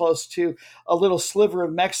very close to a little sliver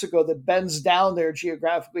of Mexico that bends down there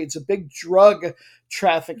geographically. It's a big drug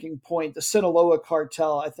trafficking point. The Sinaloa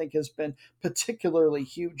cartel, I think, has been particularly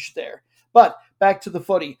huge there. But back to the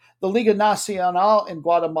footy. The Liga Nacional in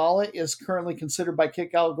Guatemala is currently considered by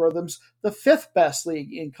Kick Algorithms the fifth best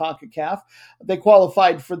league in CONCACAF. They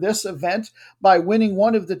qualified for this event by winning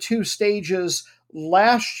one of the two stages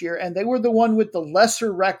last year, and they were the one with the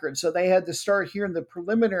lesser record. So they had to start here in the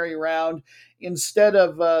preliminary round instead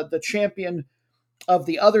of the champion of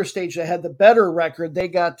the other stage that had the better record. They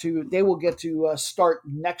will get to start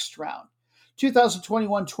next round.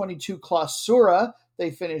 2021-22 Clausura, they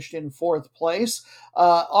finished in fourth place.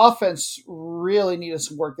 Offense really needed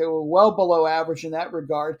some work. They were well below average in that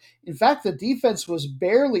regard. In fact, the defense was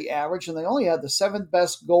barely average, and they only had the seventh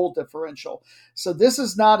best goal differential. So this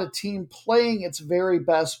is not a team playing its very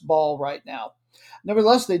best ball right now.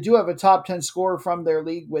 Nevertheless, they do have a top 10 scorer from their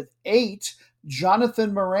league with 8.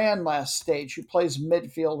 Jonathan Moran last stage, who plays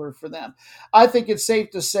midfielder for them. I think it's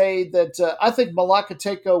safe to say that I think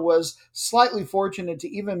Malacateco was slightly fortunate to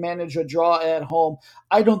even manage a draw at home.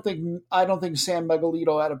 I don't think San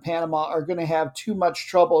Miguelito out of Panama are going to have too much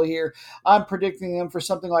trouble here. I'm predicting them for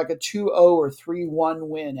something like a 2-0 or 3-1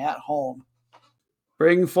 win at home.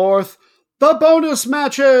 Bring forth the bonus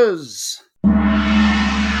matches.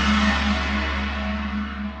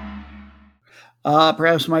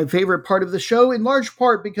 Perhaps my favorite part of the show, in large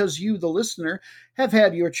part because you, the listener, have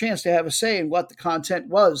had your chance to have a say in what the content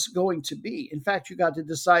was going to be. In fact, you got to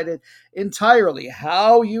decide it entirely.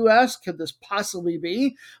 How, you ask, could this possibly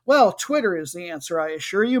be? Well, Twitter is the answer, I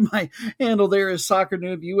assure you. My handle there is Soccer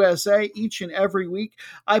Noob USA. Each and every week,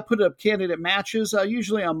 I put up candidate matches,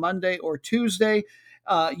 usually on Monday or Tuesday.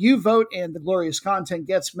 You vote and the glorious content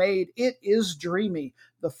gets made. It is dreamy.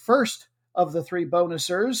 The first of the three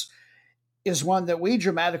bonusers is one that we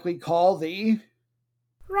dramatically call the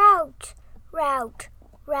route of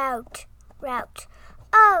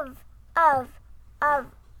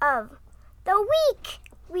the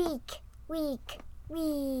week.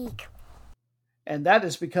 And that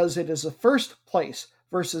is because it is a first place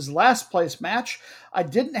versus last place match. I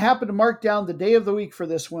didn't happen to mark down the day of the week for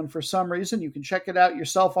this one for some reason. You can check it out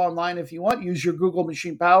yourself online if you want. Use your Google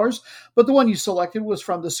machine powers. But the one you selected was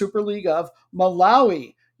from the Super League of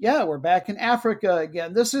Malawi. Yeah, we're back in Africa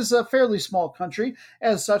again. This is a fairly small country.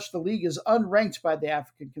 As such, the league is unranked by the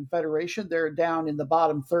African Confederation. They're down in the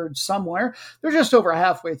bottom third somewhere. They're just over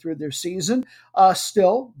halfway through their season.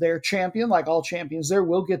 Still, their champion, like all champions there,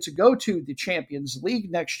 will get to go to the Champions League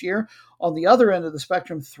next year. On the other end of the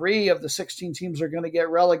spectrum, 3 of the 16 teams are going to get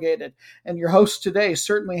relegated. And your hosts today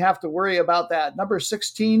certainly have to worry about that. Number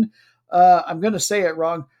 16, I'm going to say it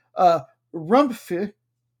wrong, Rumphi.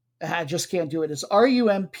 I just can't do it. It's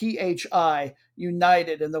RUMPHI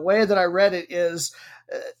United. And the way that I read it is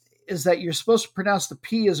that you're supposed to pronounce the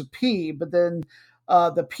P as a P, but then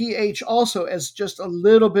the PH also as just a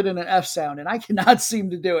little bit in an F sound. And I cannot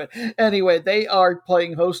seem to do it. Anyway, they are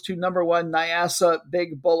playing host to number 1, Nyasa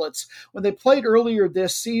Big Bullets. When they played earlier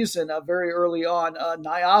this season, very early on,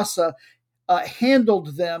 Nyasa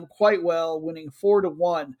handled them quite well, winning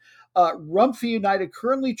 4-1. Rumphi United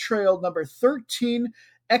currently trailed number 13,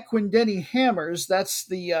 Equindeni Hammers, that's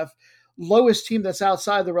the lowest team that's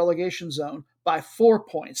outside the relegation zone, by 4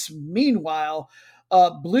 points. Meanwhile,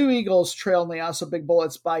 Blue Eagles trail Nyasa Big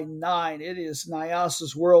Bullets by 9. It is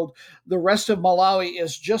Nyasa's world. The rest of Malawi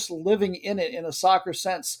is just living in it in a soccer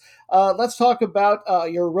sense. Let's talk about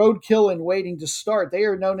your roadkill and waiting to start. They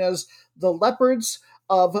are known as the Leopards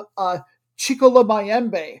of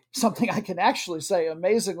Chikolomayembe, something I can actually say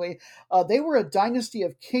amazingly. They were a dynasty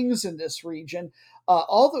of kings in this region,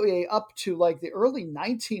 all the way up to like the early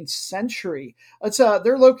 19th century.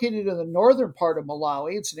 They're located in the northern part of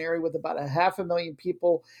Malawi. It's an area with about 500,000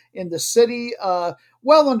 people in the city,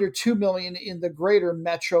 well under 2 million in the greater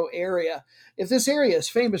metro area. If this area is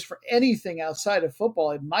famous for anything outside of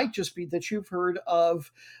football, it might just be that you've heard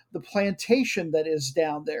of the plantation that is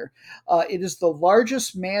down there. It is the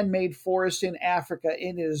largest man-made forest in Africa.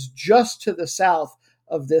 It is just to the south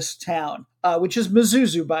of this town, which is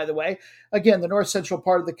Mzuzu, by the way. Again, the north central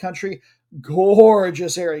part of the country.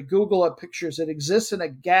 gorgeous area. Google up pictures. It exists in a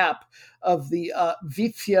gap of the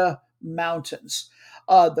Vifia Mountains.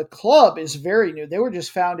 The club is very new. They were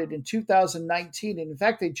just founded in 2019. And in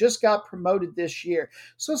fact, they just got promoted this year.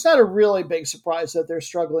 So it's not a really big surprise that they're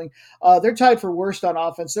struggling. They're tied for worst on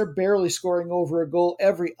offense. They're barely scoring over a goal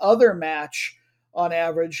every other match on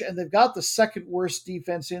average, and they've got the second worst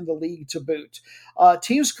defense in the league to boot.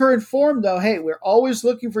 Team's current form, though, hey, we're always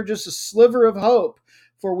looking for just a sliver of hope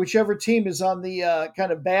for whichever team is on the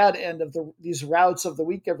kind of bad end of these routes of the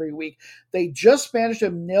week every week. They just managed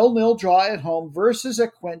a 0-0 draw at home versus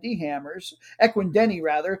Equindeni,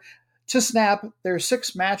 to snap their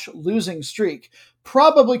 6-match losing streak.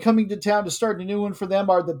 Probably coming to town to start a new one for them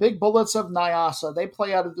are the Big Bullets of Nyasa. They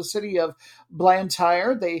play out of the city of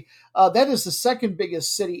Blantyre. That is the second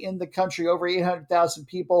biggest city in the country, over 800,000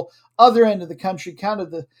 people. Other end of the country,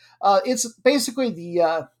 it's basically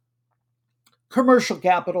the commercial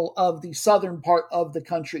capital of the southern part of the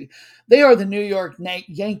country. They are the New York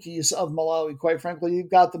Yankees of Malawi, quite frankly. You've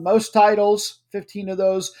got the most titles, 15 of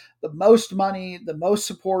those, the most money, the most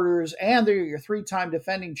supporters, and they're your 3-time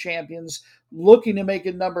defending champions, looking to make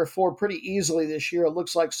it number 4 pretty easily this year, it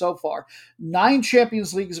looks like so far. 9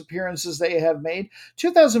 Champions League appearances they have made.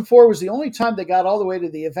 2004 was the only time they got all the way to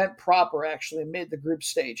the event proper, actually, made the group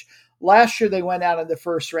stage. Last year, they went out in the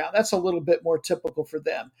first round. That's a little bit more typical for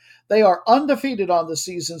them. They are undefeated on the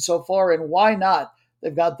season so far, and why not?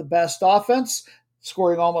 They've got the best offense,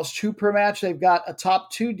 scoring almost 2 per match. They've got a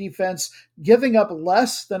top 2 defense, giving up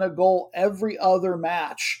less than a goal every other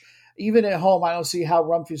match. Even at home, I don't see how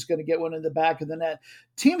Rumphy's going to get one in the back of the net.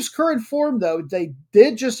 Team's current form, though, they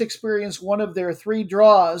did just experience one of their 3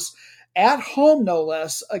 draws at home, no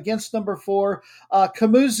less, against number 4,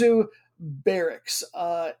 Kamuzu Barracks.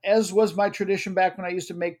 As was my tradition back when I used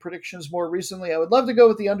to make predictions more recently, I would love to go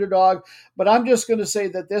with the underdog, but I'm just going to say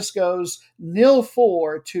that this goes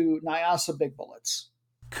 0-4 to Nyasa Big Bullets.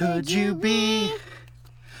 Could you be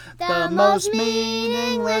the most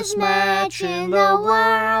meaningless match in the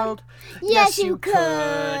world? Yes, you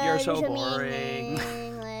could. You're so boring.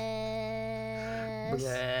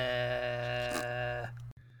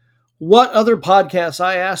 What other podcast,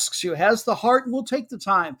 I asks you, has the heart and will take the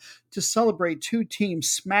time to celebrate 2 teams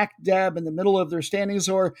smack dab in the middle of their standings,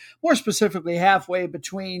 or more specifically halfway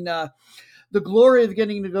between the glory of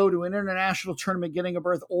getting to go to an international tournament, getting a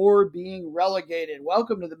berth, or being relegated?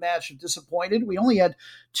 Welcome to the Match of Disappointed. We only had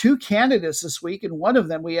 2 candidates this week, and one of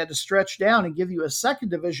them we had to stretch down and give you a second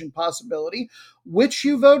division possibility, which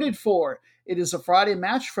you voted for. It is a Friday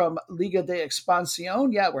match from Liga de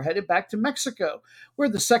Expansión. Yeah, we're headed back to Mexico, where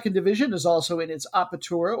the second division is also in its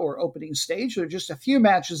apertura, or opening stage. There are just a few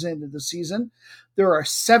matches into the season. There are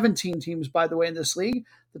 17 teams, by the way, in this league.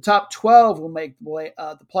 The top 12 will make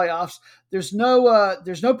the playoffs. There's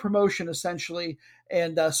no promotion, essentially,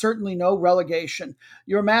 and certainly no relegation.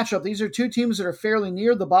 Your matchup, these are 2 teams that are fairly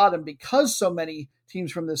near the bottom because so many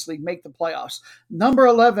teams from this league make the playoffs. Number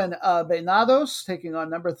 11, Venados, taking on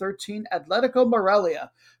number 13, Atletico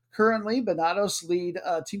Morelia. Currently, Venados lead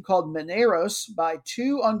a team called Mineros by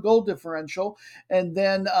 2 on goal differential, and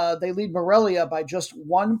then they lead Morelia by just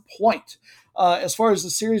 1 point. As far as the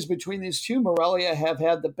series between these 2, Morelia have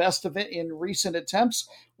had the best of it in recent attempts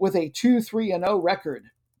with a 2-3-0 record.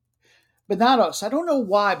 Venados, I don't know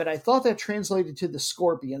why, but I thought that translated to the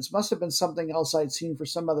Scorpions. Must have been something else I'd seen for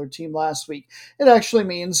some other team last week. It actually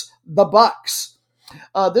means the Bucks.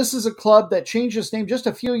 This is a club that changed its name just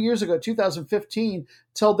a few years ago, 2015.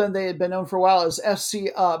 Till then, they had been known for a while as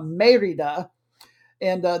FC Mérida.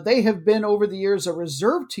 And they have been, over the years, a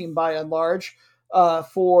reserve team by and large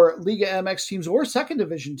for Liga MX teams or second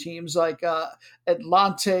division teams like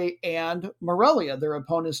Atlante and Morelia, their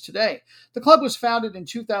opponents today. The club was founded in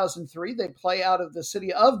 2003. They play out of the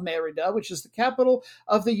city of Mérida, which is the capital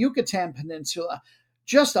of the Yucatan Peninsula.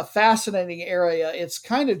 Just a fascinating area. It's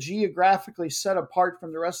kind of geographically set apart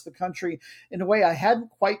from the rest of the country in a way I hadn't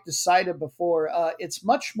quite decided before. It's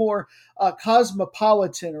much more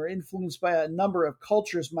cosmopolitan, or influenced by a number of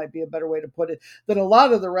cultures, might be a better way to put it, than a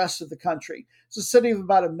lot of the rest of the country. It's a city of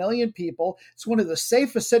about 1 million people. It's one of the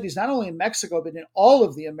safest cities, not only in Mexico, but in all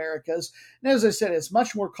of the Americas. And as I said, it's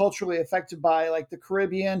much more culturally affected by like the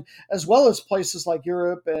Caribbean, as well as places like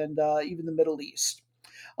Europe and even the Middle East.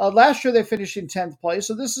 Last year, they finished in 10th place,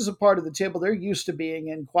 so this is a part of the table they're used to being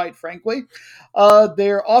in, quite frankly.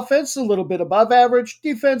 Their offense, a little bit above average.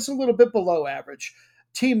 Defense, a little bit below average.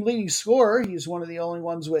 Team leading scorer, he's one of the only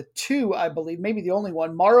ones with 2, I believe, maybe the only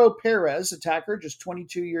one. Mauro Perez, attacker, just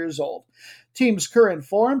 22 years old. Team's current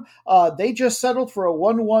form, they just settled for a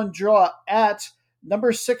 1-1 draw at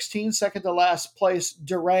number 16, second to last place,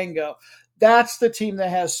 Durango. That's the team that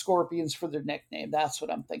has scorpions for their nickname. That's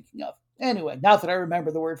what I'm thinking of. Anyway, now that I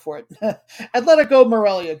remember the word for it. Atletico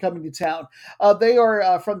Morelia coming to town. They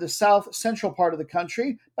are from the south central part of the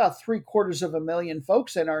country, about 750,000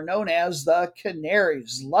 folks, and are known as the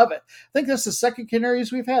Canaries. Love it. I think that's the second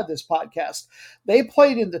Canaries we've had this podcast. They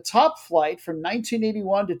played in the top flight from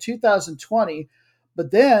 1981 to 2020,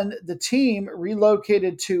 but then the team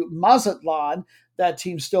relocated to Mazatlan. That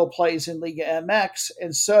team still plays in Liga MX,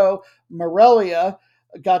 and so Morelia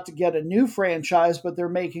got to get a new franchise, but they're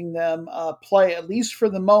making them play, at least for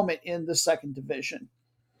the moment, in the second division.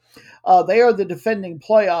 They are the defending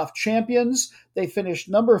playoff champions. They finished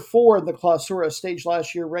number 4 in the Clausura stage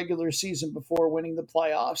last year, regular season, before winning the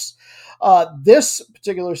playoffs. This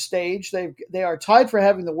particular stage, they are tied for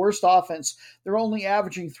having the worst offense. They're only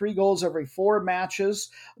averaging 3 goals every 4 matches.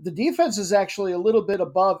 The defense is actually a little bit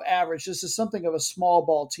above average. This is something of a small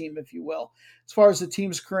ball team, if you will. As far as the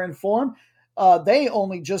team's current form, they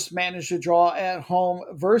only just managed to draw at home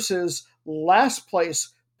versus last place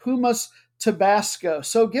Pumas Tabasco.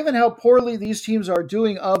 So given how poorly these teams are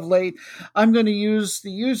doing of late, I'm going to use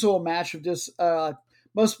the usual match of this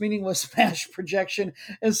most meaningless match projection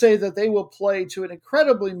and say that they will play to an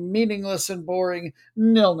incredibly meaningless and boring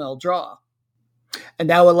 0-0 draw. And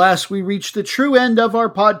now at last we reach the true end of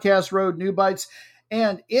our podcast road, New Bites.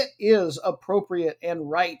 And it is appropriate and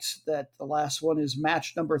right that the last one is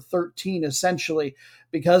match number 13, essentially,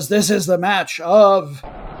 because this is the match of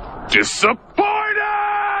Disappointed!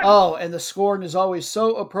 Oh, and the scoring is always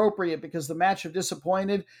so appropriate because the match of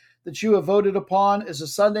disappointed that you have voted upon is a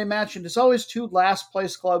Sunday match, and it's always 2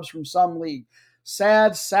 last-place clubs from some league.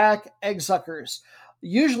 SAD, SAC, Eggsuckers.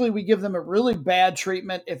 Usually we give them a really bad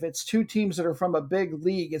treatment if it's 2 teams that are from a big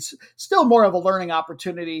league. It's still more of a learning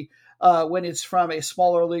opportunity when it's from a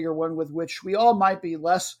smaller league or one with which we all might be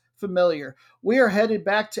less familiar. We are headed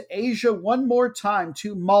back to Asia one more time,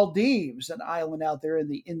 to Maldives, an island out there in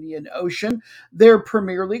the Indian Ocean. Their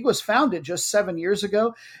Premier League was founded just 7 years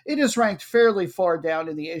ago. It is ranked fairly far down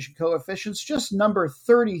in the Asian coefficients, just number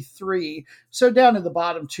 33, so down in the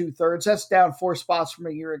bottom 2/3. That's down 4 spots from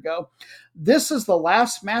a year ago. This is the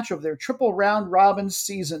last match of their triple round robin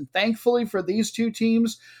season. Thankfully for these 2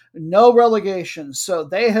 teams, no relegation, so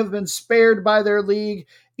they have been spared by their league,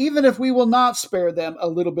 even if we will not spare them a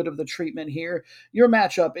little bit of the treatment here. Your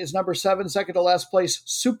matchup is number 7, second to last place,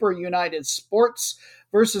 Super United Sports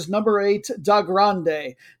versus number 8, Da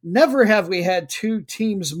Grande. Never have we had 2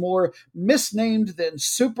 teams more misnamed than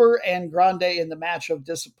Super and Grande in the match of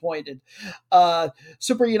disappointed.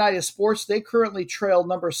 Super United Sports, they currently trail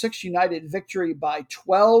number 6 United Victory by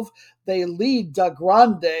 12. They lead Da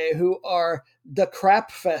Grande, who are the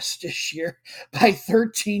crap fest this year, by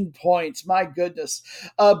 13 points. My goodness.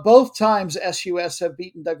 Both times SUS have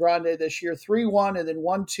beaten Da Grande this year, 3-1 and then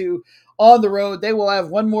 1-2 on the road. They will have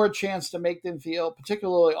one more chance to make them feel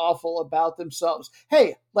particularly awful about themselves.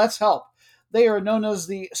 Hey, let's help. They are known as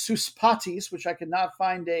the Suspatis, which I could not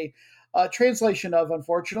find a translation of,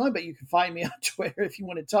 unfortunately, but you can find me on Twitter if you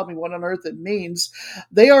want to tell me what on earth it means.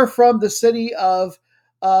 They are from the city of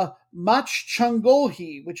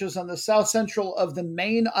Machchangolhi, which is on the south central of the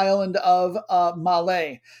main island of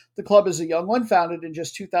Malé. The club is a young one, founded in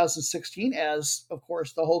just 2016, as, of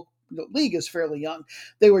course, the whole league is fairly young.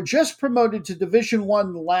 They were just promoted to Division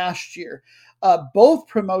 1 last year. Both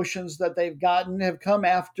promotions that they've gotten have come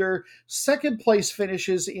after second place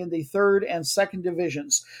finishes in the third and second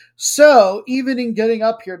divisions. So even in getting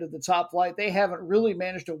up here to the top flight, they haven't really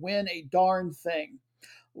managed to win a darn thing.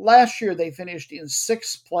 Last year, they finished in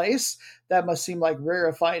 6th place. That must seem like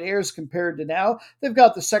rarefied airs compared to now. They've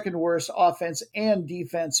got the second worst offense and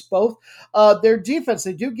defense both. Their defense,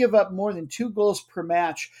 they do give up more than 2 goals per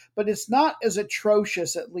match, but it's not as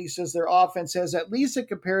atrocious, at least, as their offense is, at least in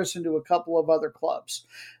comparison to a couple of other clubs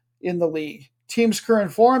in the league. Team's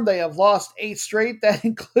current form, they have lost 8 straight. That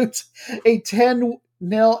includes a 10-0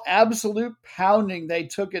 absolute pounding they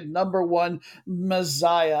took at number 1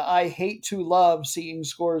 Messiah. I hate to love seeing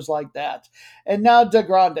scores like that. And now Da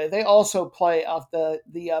Grande. They also play off the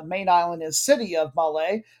main island and city of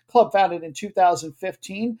Malé. Club founded in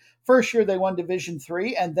 2015. First year they won Division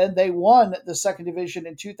 3, and then they won the second division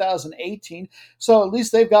in 2018. So at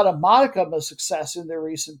least they've got a modicum of success in their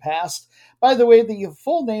recent past. By the way, the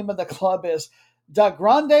full name of the club is Da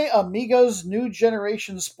Grande Amigos New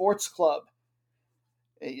Generation Sports Club.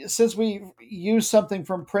 Since we use something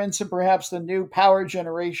from Prince and perhaps the new Power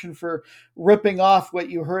Generation for ripping off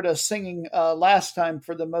what you heard us singing last time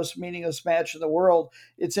for the most meaningless match in the world,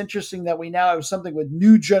 it's interesting that we now have something with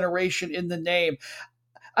New Generation in the name.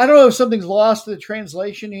 I don't know if something's lost in the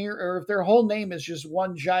translation here or if their whole name is just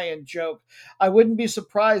one giant joke. I wouldn't be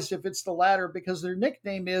surprised if it's the latter because their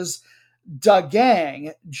nickname is Da Gang,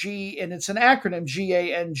 and it's an acronym,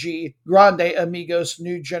 GANG, Grande Amigos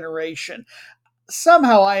New Generation.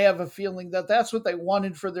 Somehow I have a feeling that that's what they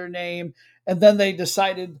wanted for their name, and then they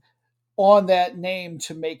decided on that name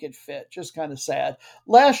to make it fit. Just kind of sad.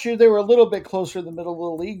 Last year, they were a little bit closer to the middle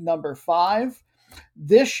of the league, number 5.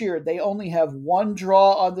 This year, they only have 1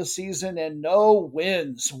 draw on the season and no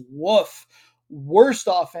wins. Woof. Worst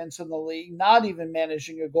offense in the league, not even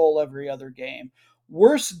managing a goal every other game.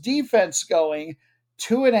 Worst defense going,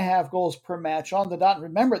 2.5 goals per match on the dot.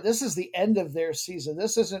 Remember, this is the end of their season.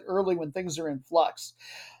 This isn't early when things are in flux.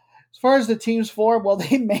 As far as the team's form, well,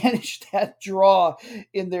 they managed that draw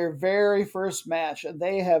in their very first match, and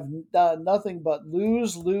they have done nothing but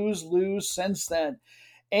lose since then.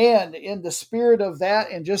 And in the spirit of that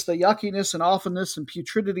and just the yuckiness and awfulness and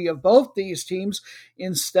putridity of both these teams,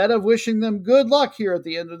 instead of wishing them good luck here at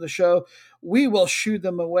the end of the show, we will shoo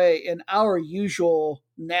them away in our usual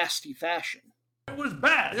nasty fashion. It was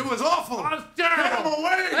bad. It was awful. It was terrible. Get him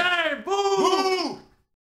away. Hey, boo! Boo!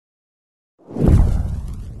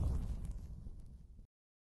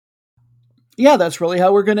 Yeah, that's really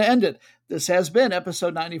how we're going to end it. This has been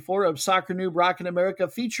episode 94 of Soccer Noob Rockin' America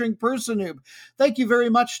featuring Person Noob. Thank you very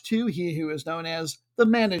much to he who is known as the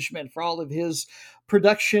management for all of his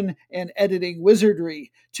production and editing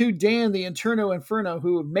wizardry. To Dan, the Interno Inferno,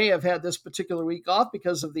 who may have had this particular week off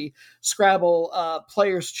because of the Scrabble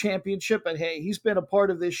Players Championship. But hey, he's been a part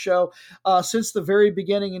of this show since the very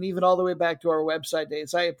beginning and even all the way back to our website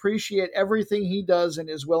days. I appreciate everything he does and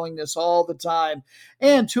his willingness all the time.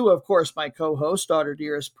 And to, of course, my co-host, Daughter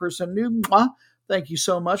Dearest Person Noob. Thank you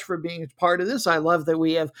so much for being a part of this. I love that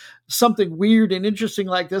we have something weird and interesting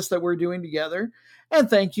like this that we're doing together. And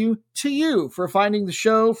thank you to you for finding the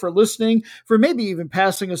show, for listening, for maybe even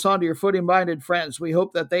passing us on to your footy-minded friends. We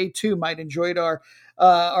hope that they too might enjoy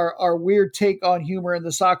our weird take on humor in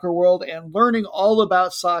the soccer world and learning all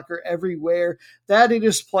about soccer everywhere that it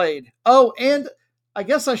is played. Oh, and I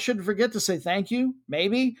guess I shouldn't forget to say thank you,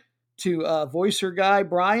 maybe, to voicer guy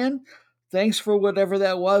Brian. Thanks for whatever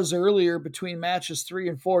that was earlier between matches 3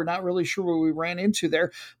 and 4. Not really sure what we ran into there.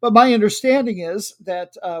 But my understanding is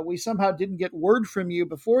that we somehow didn't get word from you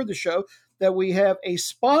before the show that we have a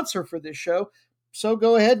sponsor for this show. So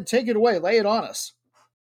go ahead and take it away. Lay it on us.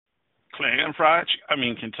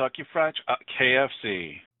 Kentucky Fried,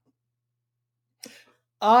 KFC.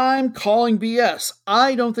 I'm calling BS.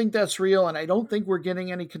 I don't think that's real, and I don't think we're getting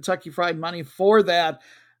any Kentucky Fried money for that.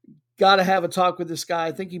 Got to have a talk with this guy.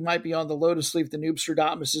 I think he might be on the Lotus Leaf the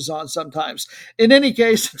Noobstradamus is on sometimes. In any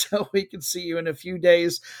case, until we can see you in a few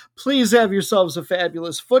days, please have yourselves a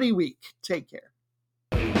fabulous footy week. Take care.